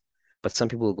 80%, but some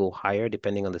people will go higher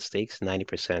depending on the stakes,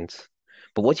 90%.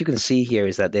 But what you can see here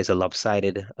is that there's a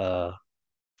lopsided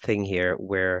thing here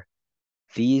where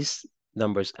these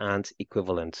numbers aren't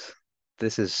equivalent.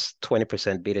 This is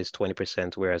 20%, beta is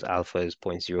 20%, whereas alpha is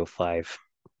 0.05.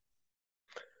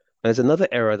 There's another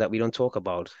error that we don't talk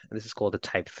about, and this is called the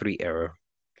type 3 error.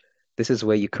 This is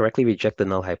where you correctly reject the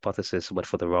null hypothesis, but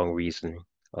for the wrong reason.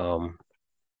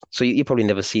 So you probably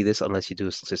never see this unless you do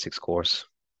a statistics course.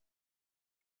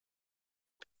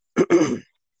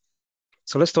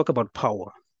 So let's talk about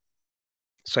power.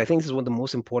 So I think this is one of the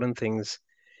most important things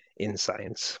in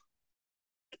science.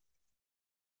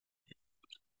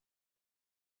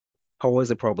 Power is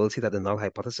the probability that the null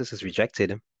hypothesis is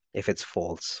rejected if it's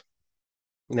false.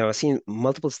 Now, I've seen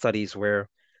multiple studies where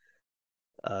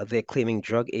they're claiming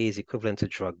drug A is equivalent to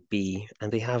drug B,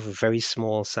 and they have a very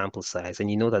small sample size,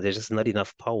 and you know that there's just not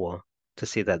enough power to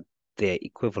say that they're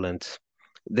equivalent.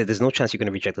 There's no chance you're going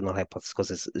to reject the null hypothesis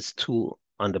because it's too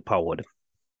underpowered.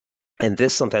 And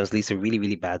this sometimes leads to really,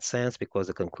 really bad science because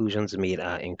the conclusions made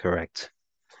are incorrect.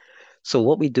 So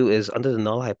what we do is under the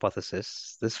null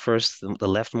hypothesis, this first, the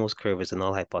leftmost curve is the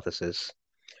null hypothesis.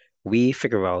 We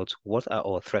figure out what are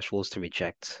our thresholds to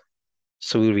reject.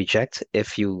 So we reject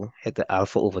if you hit the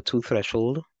alpha over 2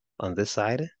 threshold on this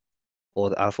side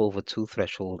or the alpha over 2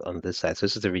 threshold on this side. So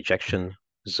this is the rejection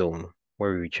zone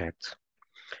where we reject.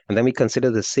 And then we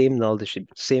consider the same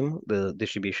the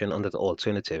distribution under the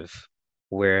alternative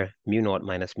where mu naught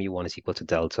minus mu 1 is equal to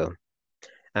delta.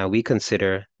 And we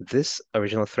consider this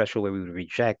original threshold where we would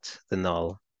reject the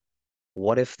null.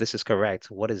 What if this is correct?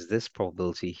 What is this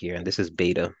probability here? And this is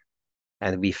beta.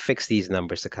 And we fix these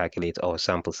numbers to calculate our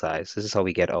sample size. This is how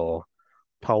we get our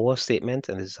power statement,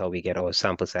 and this is how we get our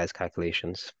sample size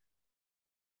calculations.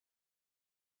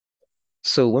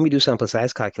 So when we do sample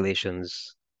size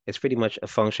calculations, it's pretty much a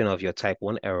function of your type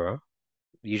 1 error.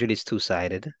 Usually it's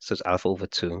two-sided, so it's alpha over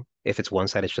 2. If it's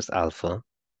one-sided, it's just alpha,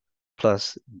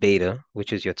 plus beta,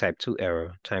 which is your type 2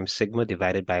 error, times sigma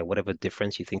divided by whatever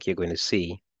difference you think you're going to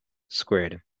see,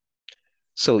 squared.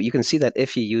 So you can see that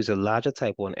if you use a larger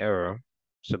type 1 error,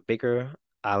 so bigger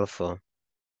alpha,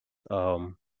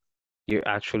 you're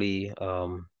actually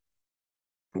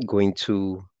going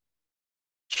to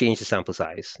change the sample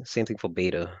size. Same thing for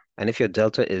beta. And if your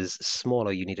delta is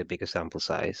smaller, you need a bigger sample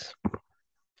size.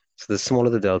 So the smaller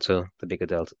the delta, the bigger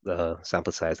the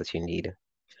sample size that you need.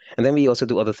 And then we also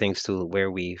do other things too,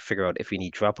 where we figure out if you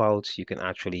need dropouts, you can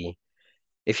actually,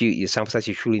 if your sample size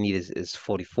you truly need is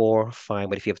 44, fine.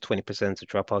 But if you have 20% of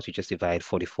dropouts, you just divide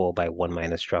 44 by 1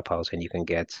 minus dropouts, and you can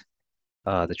get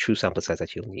the true sample size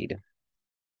that you'll need.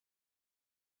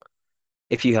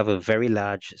 If you have a very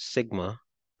large sigma,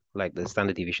 like the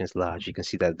standard deviation is large, you can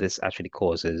see that this actually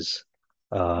causes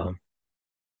the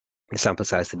sample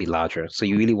size to be larger. So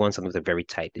you really want something with a very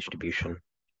tight distribution.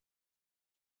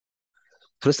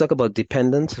 So let's talk about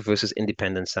dependent versus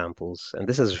independent samples. And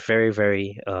this has very,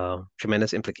 very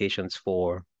tremendous implications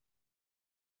for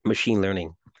machine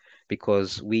learning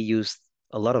because we use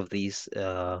a lot of these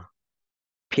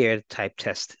paired type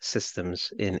test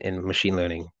systems in machine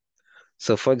learning.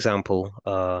 So for example,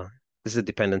 this is a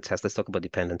dependent test. Let's talk about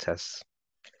dependent tests.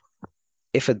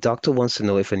 If a doctor wants to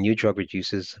know if a new drug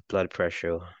reduces blood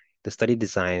pressure, the study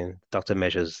design, doctor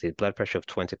measures the blood pressure of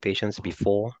 20 patients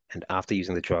before and after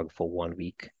using the drug for 1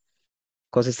 week.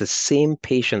 Because it's the same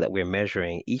patient that we're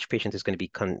measuring, each patient is going to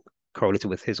be correlated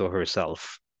with his or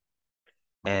herself.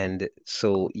 And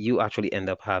so you actually end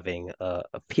up having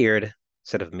a paired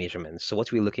set of measurements. So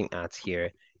what we're looking at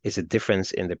here is a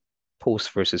difference in the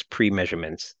post versus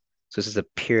pre-measurements. So this is a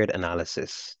paired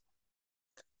analysis.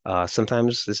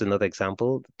 Sometimes this is another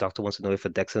example. The doctor wants to know if a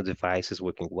DEXA device is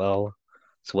working well.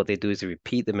 So what they do is they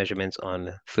repeat the measurements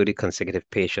on 30 consecutive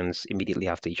patients immediately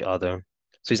after each other.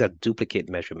 So these are duplicate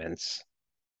measurements.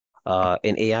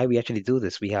 In AI, we actually do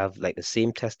this. We have like the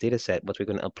same test data set, but we're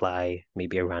going to apply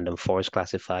maybe a random forest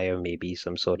classifier, maybe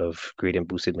some sort of gradient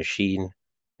boosted machine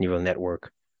neural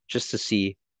network, just to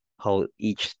see how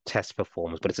each test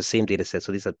performs. But it's the same data set,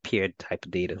 so these are paired type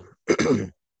data.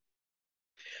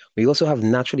 We also have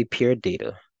naturally paired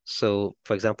data. So,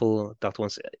 for example, doctor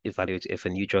wants to evaluate if a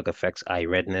new drug affects eye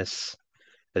redness,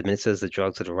 administers the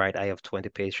drug to the right eye of 20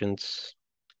 patients,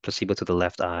 placebo to the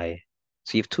left eye.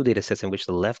 So you have two data sets in which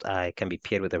the left eye can be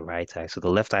paired with the right eye. So the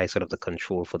left eye is sort of the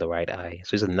control for the right eye.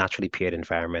 So these are naturally paired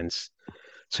environments.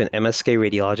 So in MSK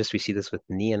radiologists, we see this with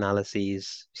knee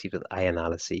analyses, we see it with eye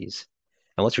analyses.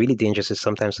 And what's really dangerous is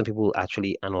sometimes some people will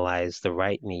actually analyze the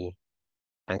right knee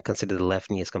and consider the left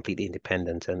knee as completely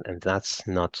independent, and that's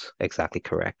not exactly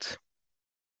correct.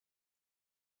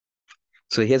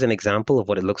 So here's an example of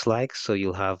what it looks like. So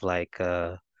you'll have like,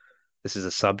 this is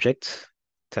a subject,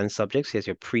 10 subjects. Here's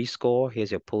your pre-score,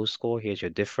 here's your post-score, here's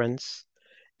your difference.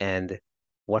 And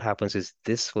what happens is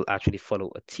this will actually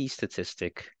follow a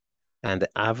t-statistic, and the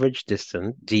average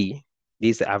distance, D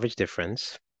is the average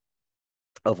difference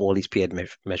of all these paired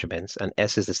measurements, and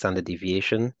S is the standard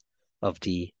deviation of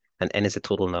D, and N is the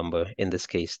total number, in this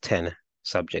case, 10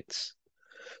 subjects.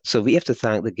 So we have to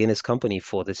thank the Guinness company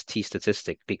for this T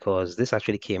statistic because this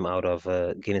actually came out of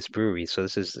Guinness Brewery. So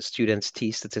this is the student's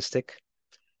T statistic.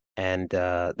 And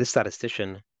this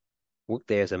statistician worked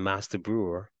there as a master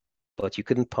brewer, but you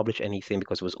couldn't publish anything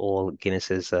because it was all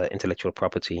Guinness's intellectual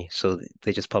property. So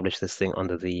they just published this thing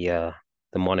under the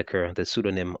moniker, the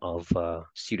pseudonym of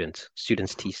student's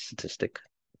T statistic.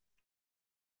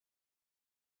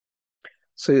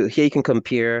 So here you can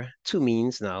compare two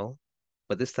means now,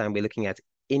 but this time we're looking at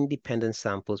independent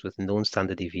samples with known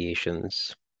standard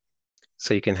deviations.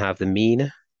 So you can have the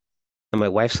mean. And my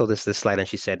wife saw this slide and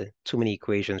she said, too many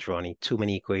equations, Ronnie, too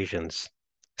many equations.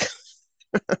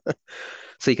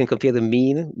 So you can compare the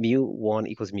mean, mu1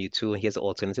 equals mu2, and here's the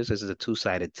alternative. So this is a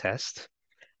two-sided test.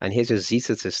 And here's your z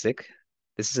statistic.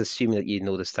 This is assuming that you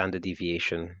know the standard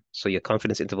deviation. So your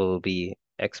confidence interval will be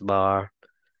x bar,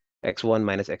 x1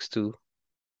 minus x2,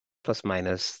 plus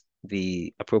minus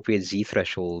the appropriate z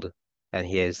threshold, and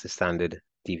here's the standard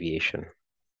deviation.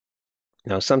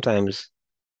 Now, sometimes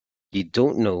you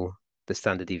don't know the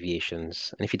standard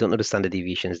deviations, and if you don't know the standard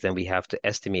deviations, then we have to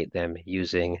estimate them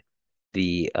using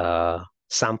the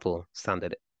sample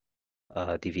standard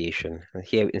deviation. And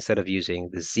here, instead of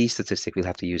using the z statistic, we'll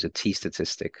have to use a t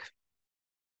statistic.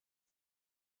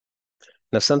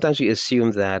 Now, sometimes we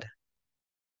assume that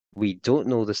we don't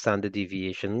know the standard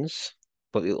deviations,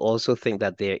 but we also think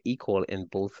that they're equal in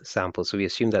both samples. So we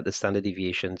assume that the standard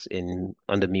deviations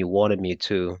under mu1 and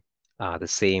mu2 are the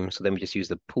same. So then we just use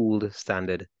the pooled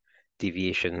standard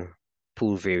deviation,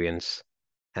 pool variance.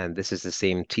 And this is the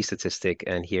same t statistic.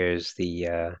 And here's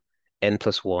the n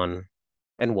plus 1,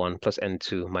 n1 plus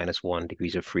n2 minus 1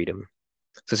 degrees of freedom.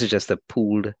 So this is just a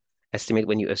pooled estimate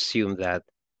when you assume that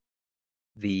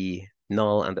the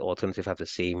null and the alternative have the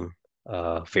same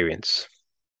variance.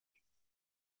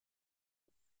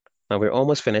 Now we're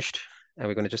almost finished, and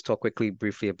we're going to just talk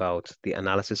briefly about the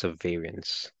analysis of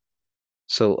variance.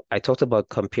 So I talked about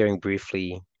comparing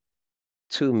briefly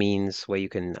two means where you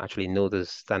can actually know the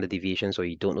standard deviations or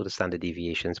you don't know the standard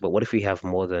deviations, but what if we have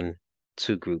more than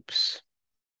two groups?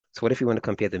 So what if we want to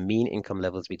compare the mean income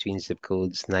levels between zip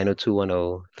codes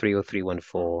 90210,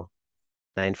 30314,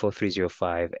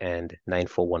 94305, and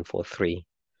 94143?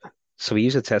 So we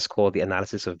use a test called the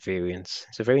analysis of variance.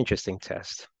 It's a very interesting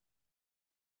test.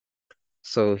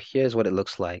 So here's what it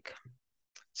looks like.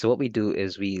 So what we do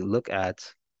is we look at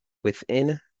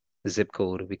within the zip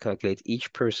code, we calculate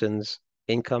each person's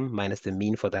income minus the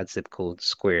mean for that zip code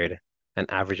squared and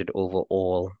average it over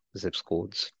all zip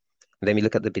codes. And then we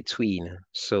look at the between.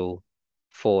 So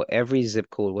for every zip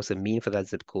code, what's the mean for that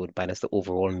zip code minus the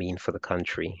overall mean for the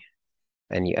country?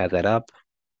 And you add that up,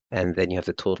 and then you have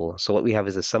the total. So what we have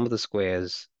is the sum of the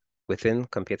squares within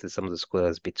compared to the sum of the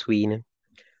squares between.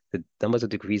 The numbers of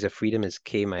degrees of freedom is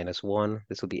k minus 1.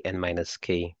 This will be n minus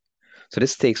k. So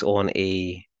this takes on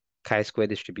a chi-square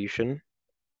distribution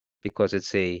because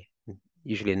it's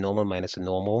usually a normal minus a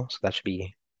normal. So that should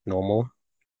be normal.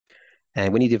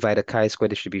 And when you divide a chi-square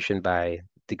distribution by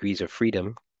degrees of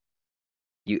freedom,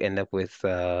 you end up with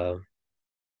the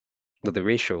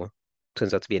ratio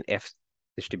turns out to be an F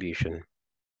distribution.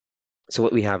 So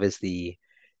what we have is the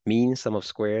mean sum of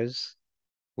squares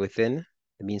within,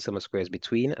 the mean sum of squares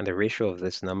between, and the ratio of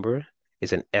this number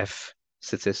is an F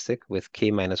statistic with k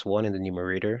minus 1 in the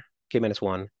numerator, k minus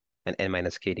 1, and n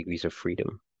minus k degrees of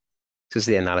freedom. This is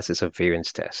the analysis of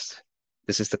variance test.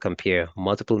 This is to compare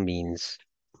multiple means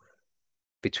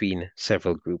between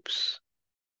several groups.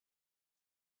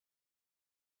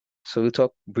 So we'll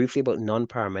talk briefly about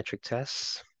non-parametric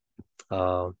tests.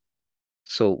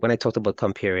 So when I talked about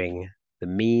comparing the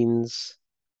means,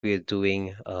 we're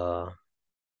doing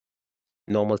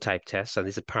normal type tests, and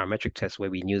these are parametric tests where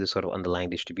we knew the sort of underlying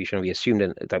distribution. We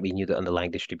assumed that we knew the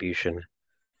underlying distribution.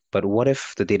 But what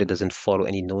if the data doesn't follow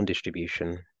any known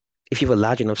distribution? If you have a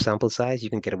large enough sample size, you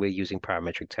can get away using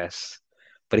parametric tests.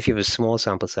 But if you have a small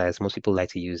sample size, most people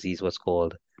like to use these what's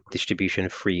called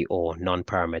distribution-free or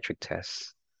non-parametric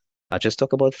tests. I'll just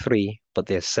talk about 3, but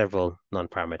there are several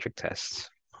non-parametric tests.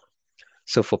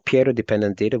 So for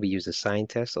peer-dependent data, we use the sign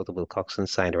test or the Wilcoxon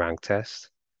sign rank test.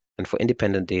 And for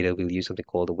independent data, we'll use something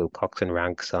called the Wilcoxon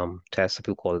rank sum test. Some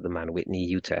people call it the Mann-Whitney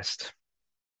U test.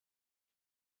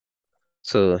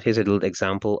 So here's a little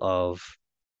example of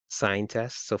sign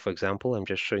tests. So for example, I'm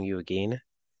just showing you again.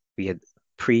 We had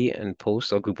pre and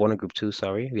post, or group 1 and group 2,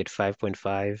 sorry. We had 5.5,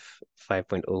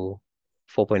 5.0, 4.5,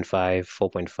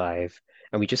 4.5.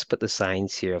 And we just put the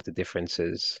signs here of the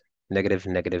differences. Negative,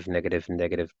 negative, negative,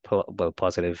 negative, well,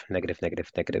 positive, negative, negative,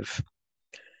 negative.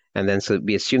 And then so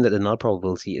we assume that the null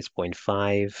probability is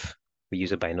 0.5. We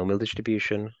use a binomial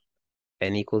distribution.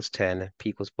 N equals 10, P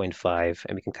equals 0.5,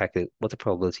 and we can calculate what the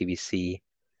probability we see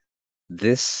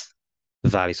this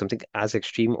value, something as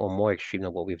extreme or more extreme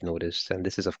than what we've noticed. And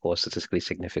this is, of course, statistically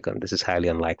significant. This is highly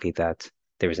unlikely that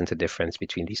there isn't a difference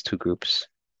between these two groups.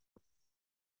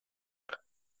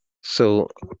 So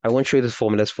I won't show you the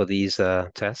formulas for these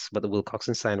tests, but the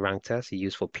Wilcoxon sign rank test you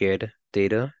use for paired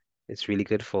data. It's really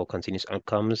good for continuous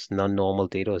outcomes, non-normal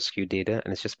data or skewed data,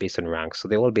 and it's just based on ranks. So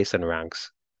they're all based on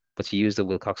ranks. But you use the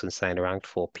Wilcoxon sign rank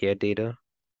for paired data,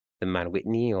 the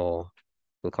Mann-Whitney or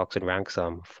Wilcoxon rank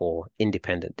sum for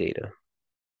independent data.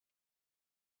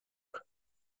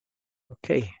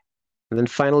 Okay. And then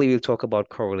finally, we'll talk about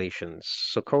correlations.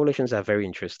 So correlations are very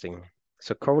interesting.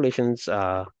 So correlations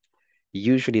are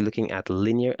usually looking at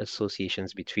linear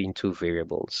associations between two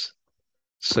variables.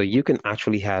 So you can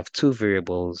actually have two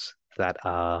variables that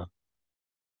are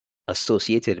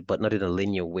associated, but not in a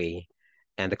linear way.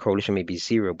 And the correlation may be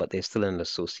 0, but there's still an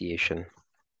association.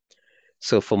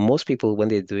 So for most people, when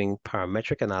they're doing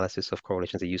parametric analysis of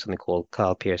correlations, they use something called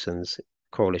Carl Pearson's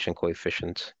correlation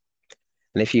coefficient.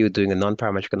 And if you're doing a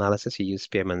non-parametric analysis, you use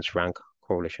Spearman's rank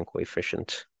correlation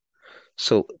coefficient.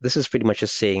 So this is pretty much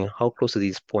just saying how close do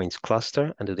these points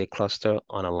cluster, and do they cluster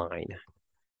on a line?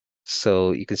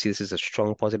 So you can see this is a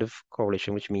strong positive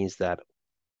correlation, which means that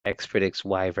X predicts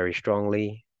Y very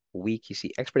strongly. Weak, you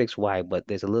see X predicts Y, but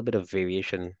there's a little bit of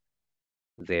variation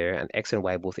there, and X and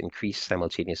Y both increase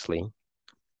simultaneously.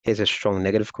 Here's a strong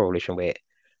negative correlation where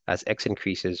as X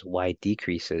increases, Y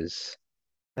decreases.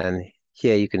 And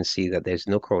here you can see that there's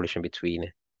no correlation between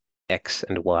X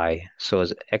and Y. So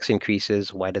as X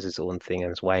increases, Y does its own thing,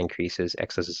 and as Y increases,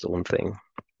 X does its own thing.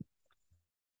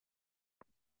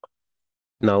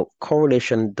 Now,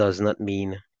 correlation does not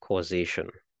mean causation.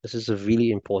 This is a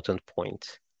really important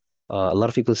point. A lot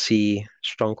of people see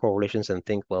strong correlations and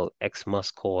think, well, X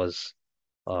must cause,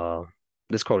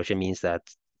 this correlation means that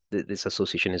this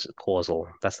association is causal.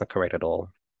 That's not correct at all.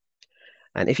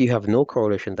 And if you have no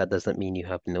correlation, that does not mean you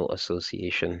have no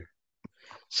association.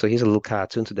 So here's a little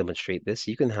cartoon to demonstrate this.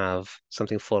 You can have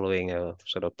something following a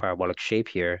sort of parabolic shape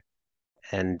here,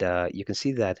 and you can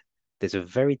see that there's a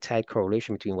very tight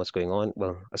correlation between what's going on,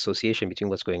 well, association between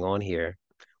what's going on here,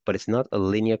 but it's not a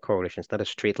linear correlation. It's not a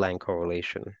straight line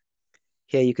correlation.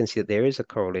 Here you can see that there is a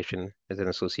correlation, there's an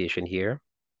association here.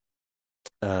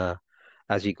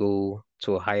 As you go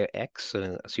to a higher X,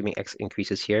 assuming X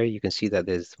increases here, you can see that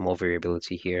there's more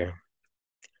variability here.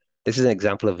 This is an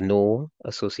example of no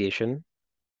association,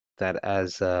 that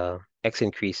as X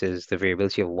increases, the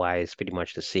variability of Y is pretty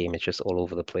much the same. It's just all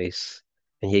over the place.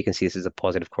 And here you can see this is a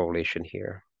positive correlation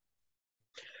here.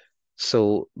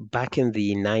 So back in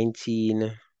the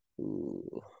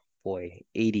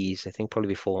 80s, I think probably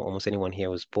before almost anyone here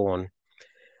was born,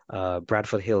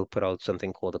 Bradford Hill put out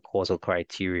something called the causal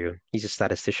criteria. He's a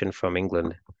statistician from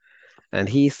England. And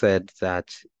he said that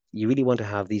you really want to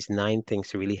have these 9 things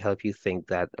to really help you think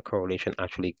that a correlation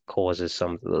actually causes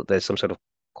there's some sort of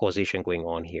causation going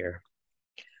on here.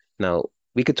 Now,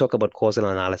 we could talk about causal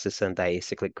analysis and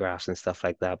diacyclic graphs and stuff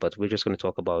like that, but we're just going to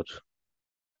talk about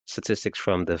statistics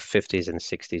from the 50s and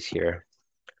 60s here.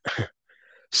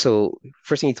 So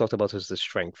first thing he talked about was the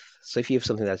strength. So if you have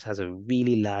something that has a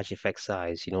really large effect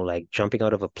size, like jumping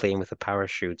out of a plane with a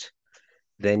parachute,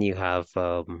 then you have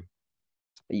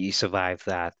you survive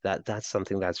that. That's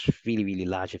something that's really, really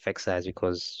large effect size,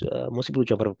 because most people who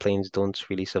jump out of planes don't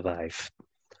really survive.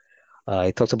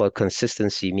 It talks about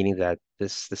consistency, meaning that the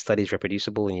study is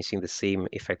reproducible and you're seeing the same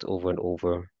effect over and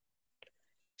over.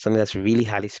 Something that's really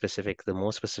highly specific. The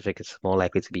more specific, it's more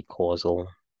likely to be causal.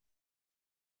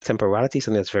 Temporality is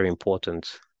something that's very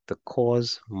important. The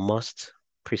cause must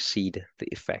precede the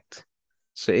effect.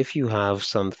 So if you have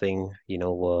something,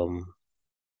 the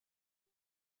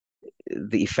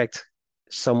effect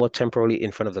somewhat temporarily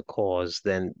in front of the cause,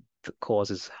 then the cause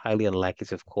is highly unlikely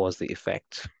to have caused the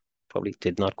effect. Probably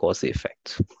did not cause the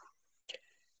effect.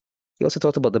 He also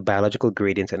talked about the biological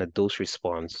gradient and a dose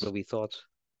response. So we thought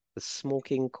the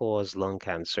smoking caused lung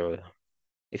cancer.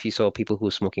 If you saw people who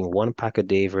were smoking 1 pack a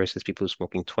day versus people who are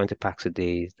smoking 20 packs a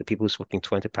day, the people who are smoking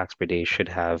 20 packs per day should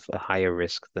have a higher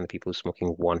risk than the people who are smoking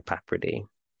 1 pack per day.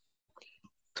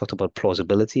 Talked about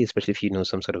plausibility, especially if you know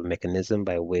some sort of mechanism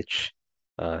by which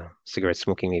cigarette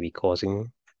smoking may be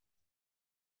causing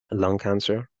lung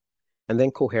cancer. And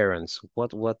then coherence.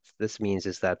 What this means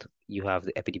is that you have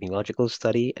the epidemiological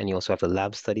study and you also have the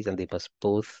lab studies, and they must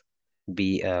both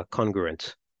be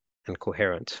congruent and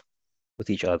coherent with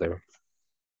each other.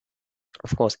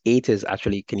 Of course, 8 is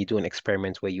actually, can you do an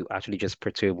experiment where you actually just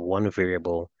perturb one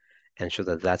variable and show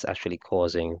that that's actually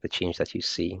causing the change that you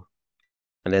see?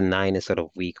 And then 9 is sort of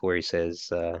weak, where he says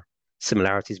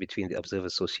similarities between the observed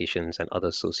associations and other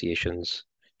associations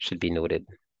should be noted.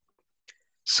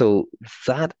 So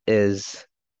that is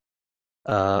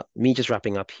me just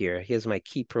wrapping up here. Here's my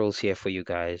key pearls here for you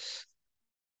guys.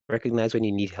 Recognize when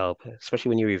you need help, especially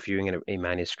when you're reviewing a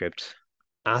manuscript.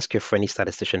 Ask your friendly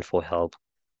statistician for help.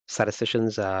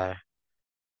 Statisticians are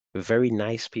very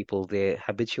nice people. They're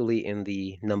habitually in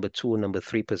the number 2 or number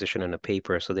 3 position on a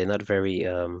paper, so they're not very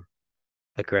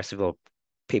aggressive or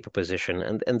paper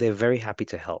position, and they're very happy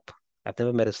to help. I've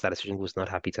never met a statistician who's not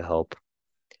happy to help.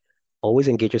 Always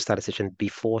engage your statistician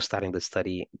before starting the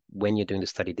study when you're doing the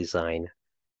study design.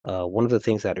 One of the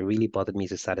things that really bothered me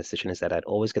as a statistician is that I'd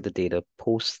always get the data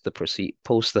post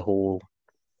the whole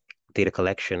data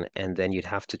collection, and then you'd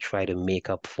have to try to make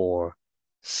up for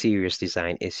serious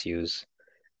design issues.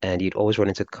 And you'd always run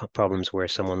into problems where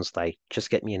someone's like, just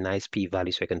get me a nice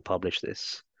p-value so I can publish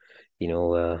this.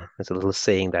 There's a little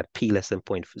saying that p less than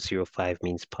 0.05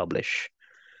 means publish.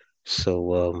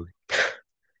 So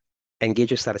engage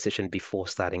your statistician before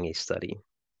starting a study.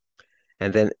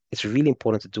 And then it's really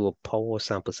important to do a power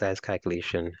sample size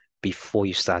calculation before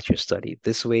you start your study.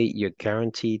 This way, you're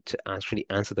guaranteed to actually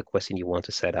answer the question you want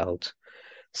to set out.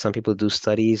 Some people do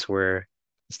studies where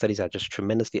the studies are just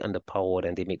tremendously underpowered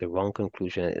and they make the wrong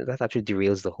conclusion. That actually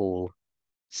derails the whole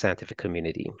scientific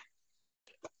community.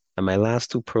 And my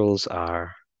last 2 pearls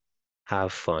are: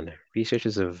 have fun. Research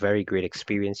is a very great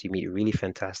experience. You meet really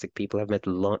fantastic people. I've met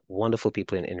wonderful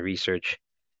people in research.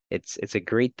 It's a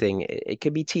great thing. It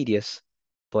can be tedious,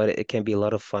 but it can be a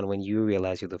lot of fun when you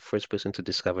realize you're the first person to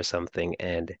discover something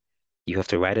and you have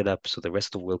to write it up so the rest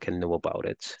of the world can know about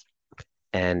it.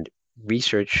 And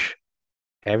research,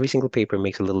 every single paper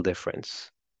makes a little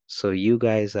difference. So you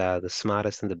guys are the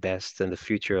smartest and the best and the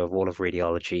future of all of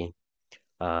radiology.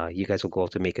 You guys will go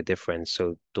out to make a difference.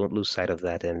 So don't lose sight of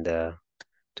that and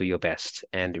do your best.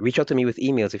 And reach out to me with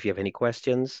emails if you have any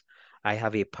questions. I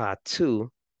have a part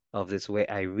 2 of this where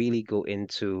I really go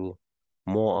into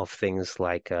more of things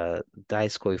like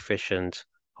Dice coefficient,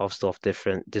 Hausdorff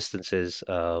different distances,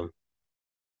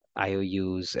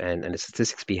 IOUs, and the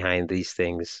statistics behind these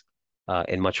things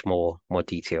in much more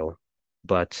detail.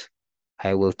 But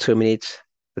I will terminate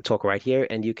the talk right here,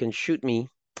 and you can shoot me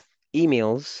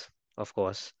emails, of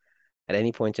course, at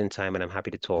any point in time, and I'm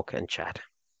happy to talk and chat.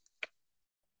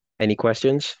 Any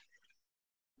questions?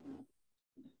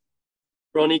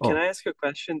 Ronnie, can Oh, I ask a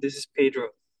question? This is Pedro.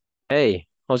 hey,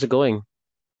 how's it going?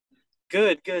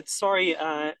 Good, good. Sorry,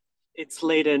 it's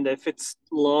late, and if it's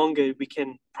long, we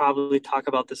can probably talk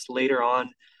about this later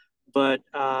on. But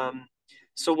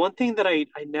so one thing that I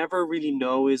never really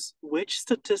know is which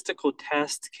statistical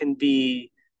test can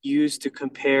be used to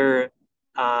compare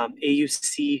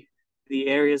AUC, the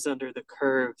areas under the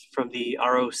curve from the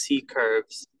ROC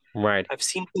curves. Right. I've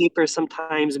seen papers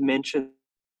sometimes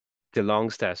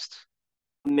DeLong's test.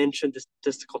 mention the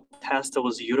statistical test that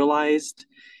was utilized.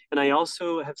 And I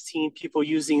also have seen people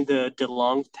using the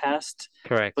DeLong test.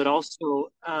 Correct. But also,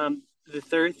 the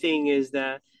third thing is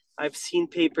that I've seen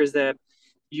papers that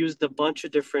used a bunch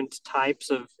of different types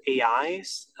of AI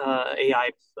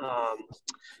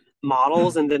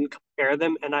models, and then compare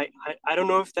them. And I don't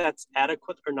know if that's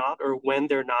adequate or not, or when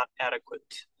they're not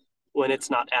adequate, when it's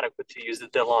not adequate to use the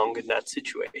DeLong in that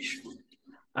situation.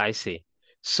 I see.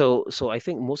 So I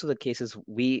think most of the cases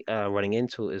we are running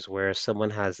into is where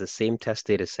someone has the same test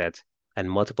data set and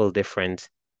multiple different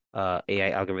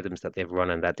AI algorithms that they've run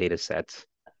on that data set,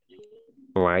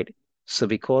 right? So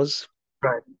because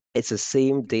Right. it's the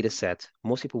same data set,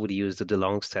 most people would use the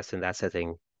DeLong's test in that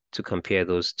setting to compare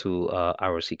those two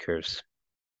ROC curves.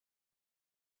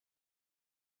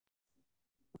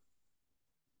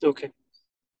 Okay.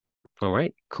 All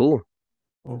right, cool.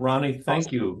 Well, Ronnie,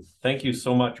 thank you. Thank you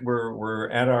so much. We're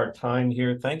at our time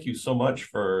here. Thank you so much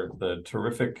for the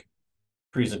terrific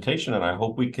presentation, and I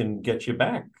hope we can get you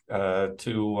back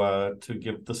to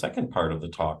give the second part of the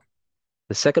talk.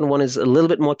 The second one is a little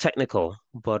bit more technical,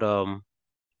 but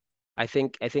I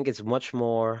think it's much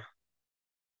more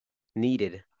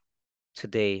needed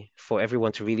today for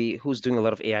everyone to really, who's doing a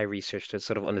lot of AI research, to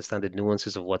sort of understand the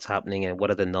nuances of what's happening and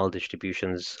what are the null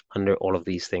distributions under all of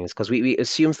these things. Because we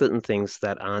assume certain things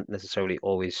that aren't necessarily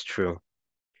always true.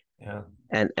 Yeah.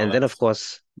 And Well, then of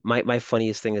course, my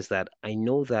funniest thing is that I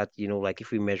know that, like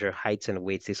if we measure heights and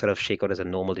weights, they sort of shake out as a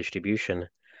normal distribution.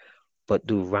 But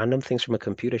do random things from a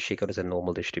computer shake out as a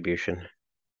normal distribution?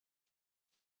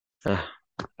 Who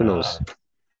knows?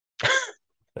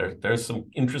 There's some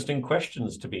interesting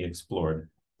questions to be explored.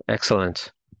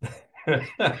 Excellent.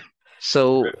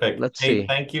 So Terrific. let's Hey, see.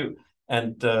 thank you.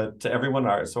 And to everyone,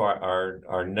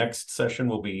 our next session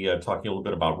will be talking a little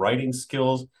bit about writing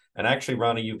skills. And actually,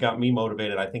 Ronnie, you've got me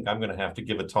motivated. I think I'm going to have to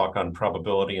give a talk on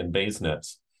probability and Bayes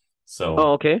nets. So,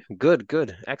 Oh, okay.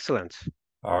 Good. Excellent.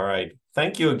 all right.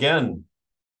 Thank you again,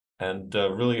 and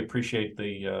really appreciate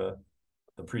the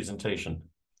presentation.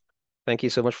 Thank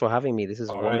you so much for having me. This is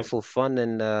All right. wonderful fun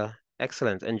and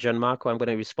excellent. And Gianmarco, I'm going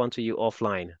to respond to you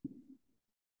offline.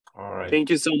 All right. Thank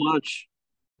you so much.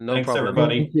 No Thanks, problem.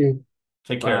 everybody. Thank you.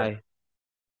 Take care. Bye.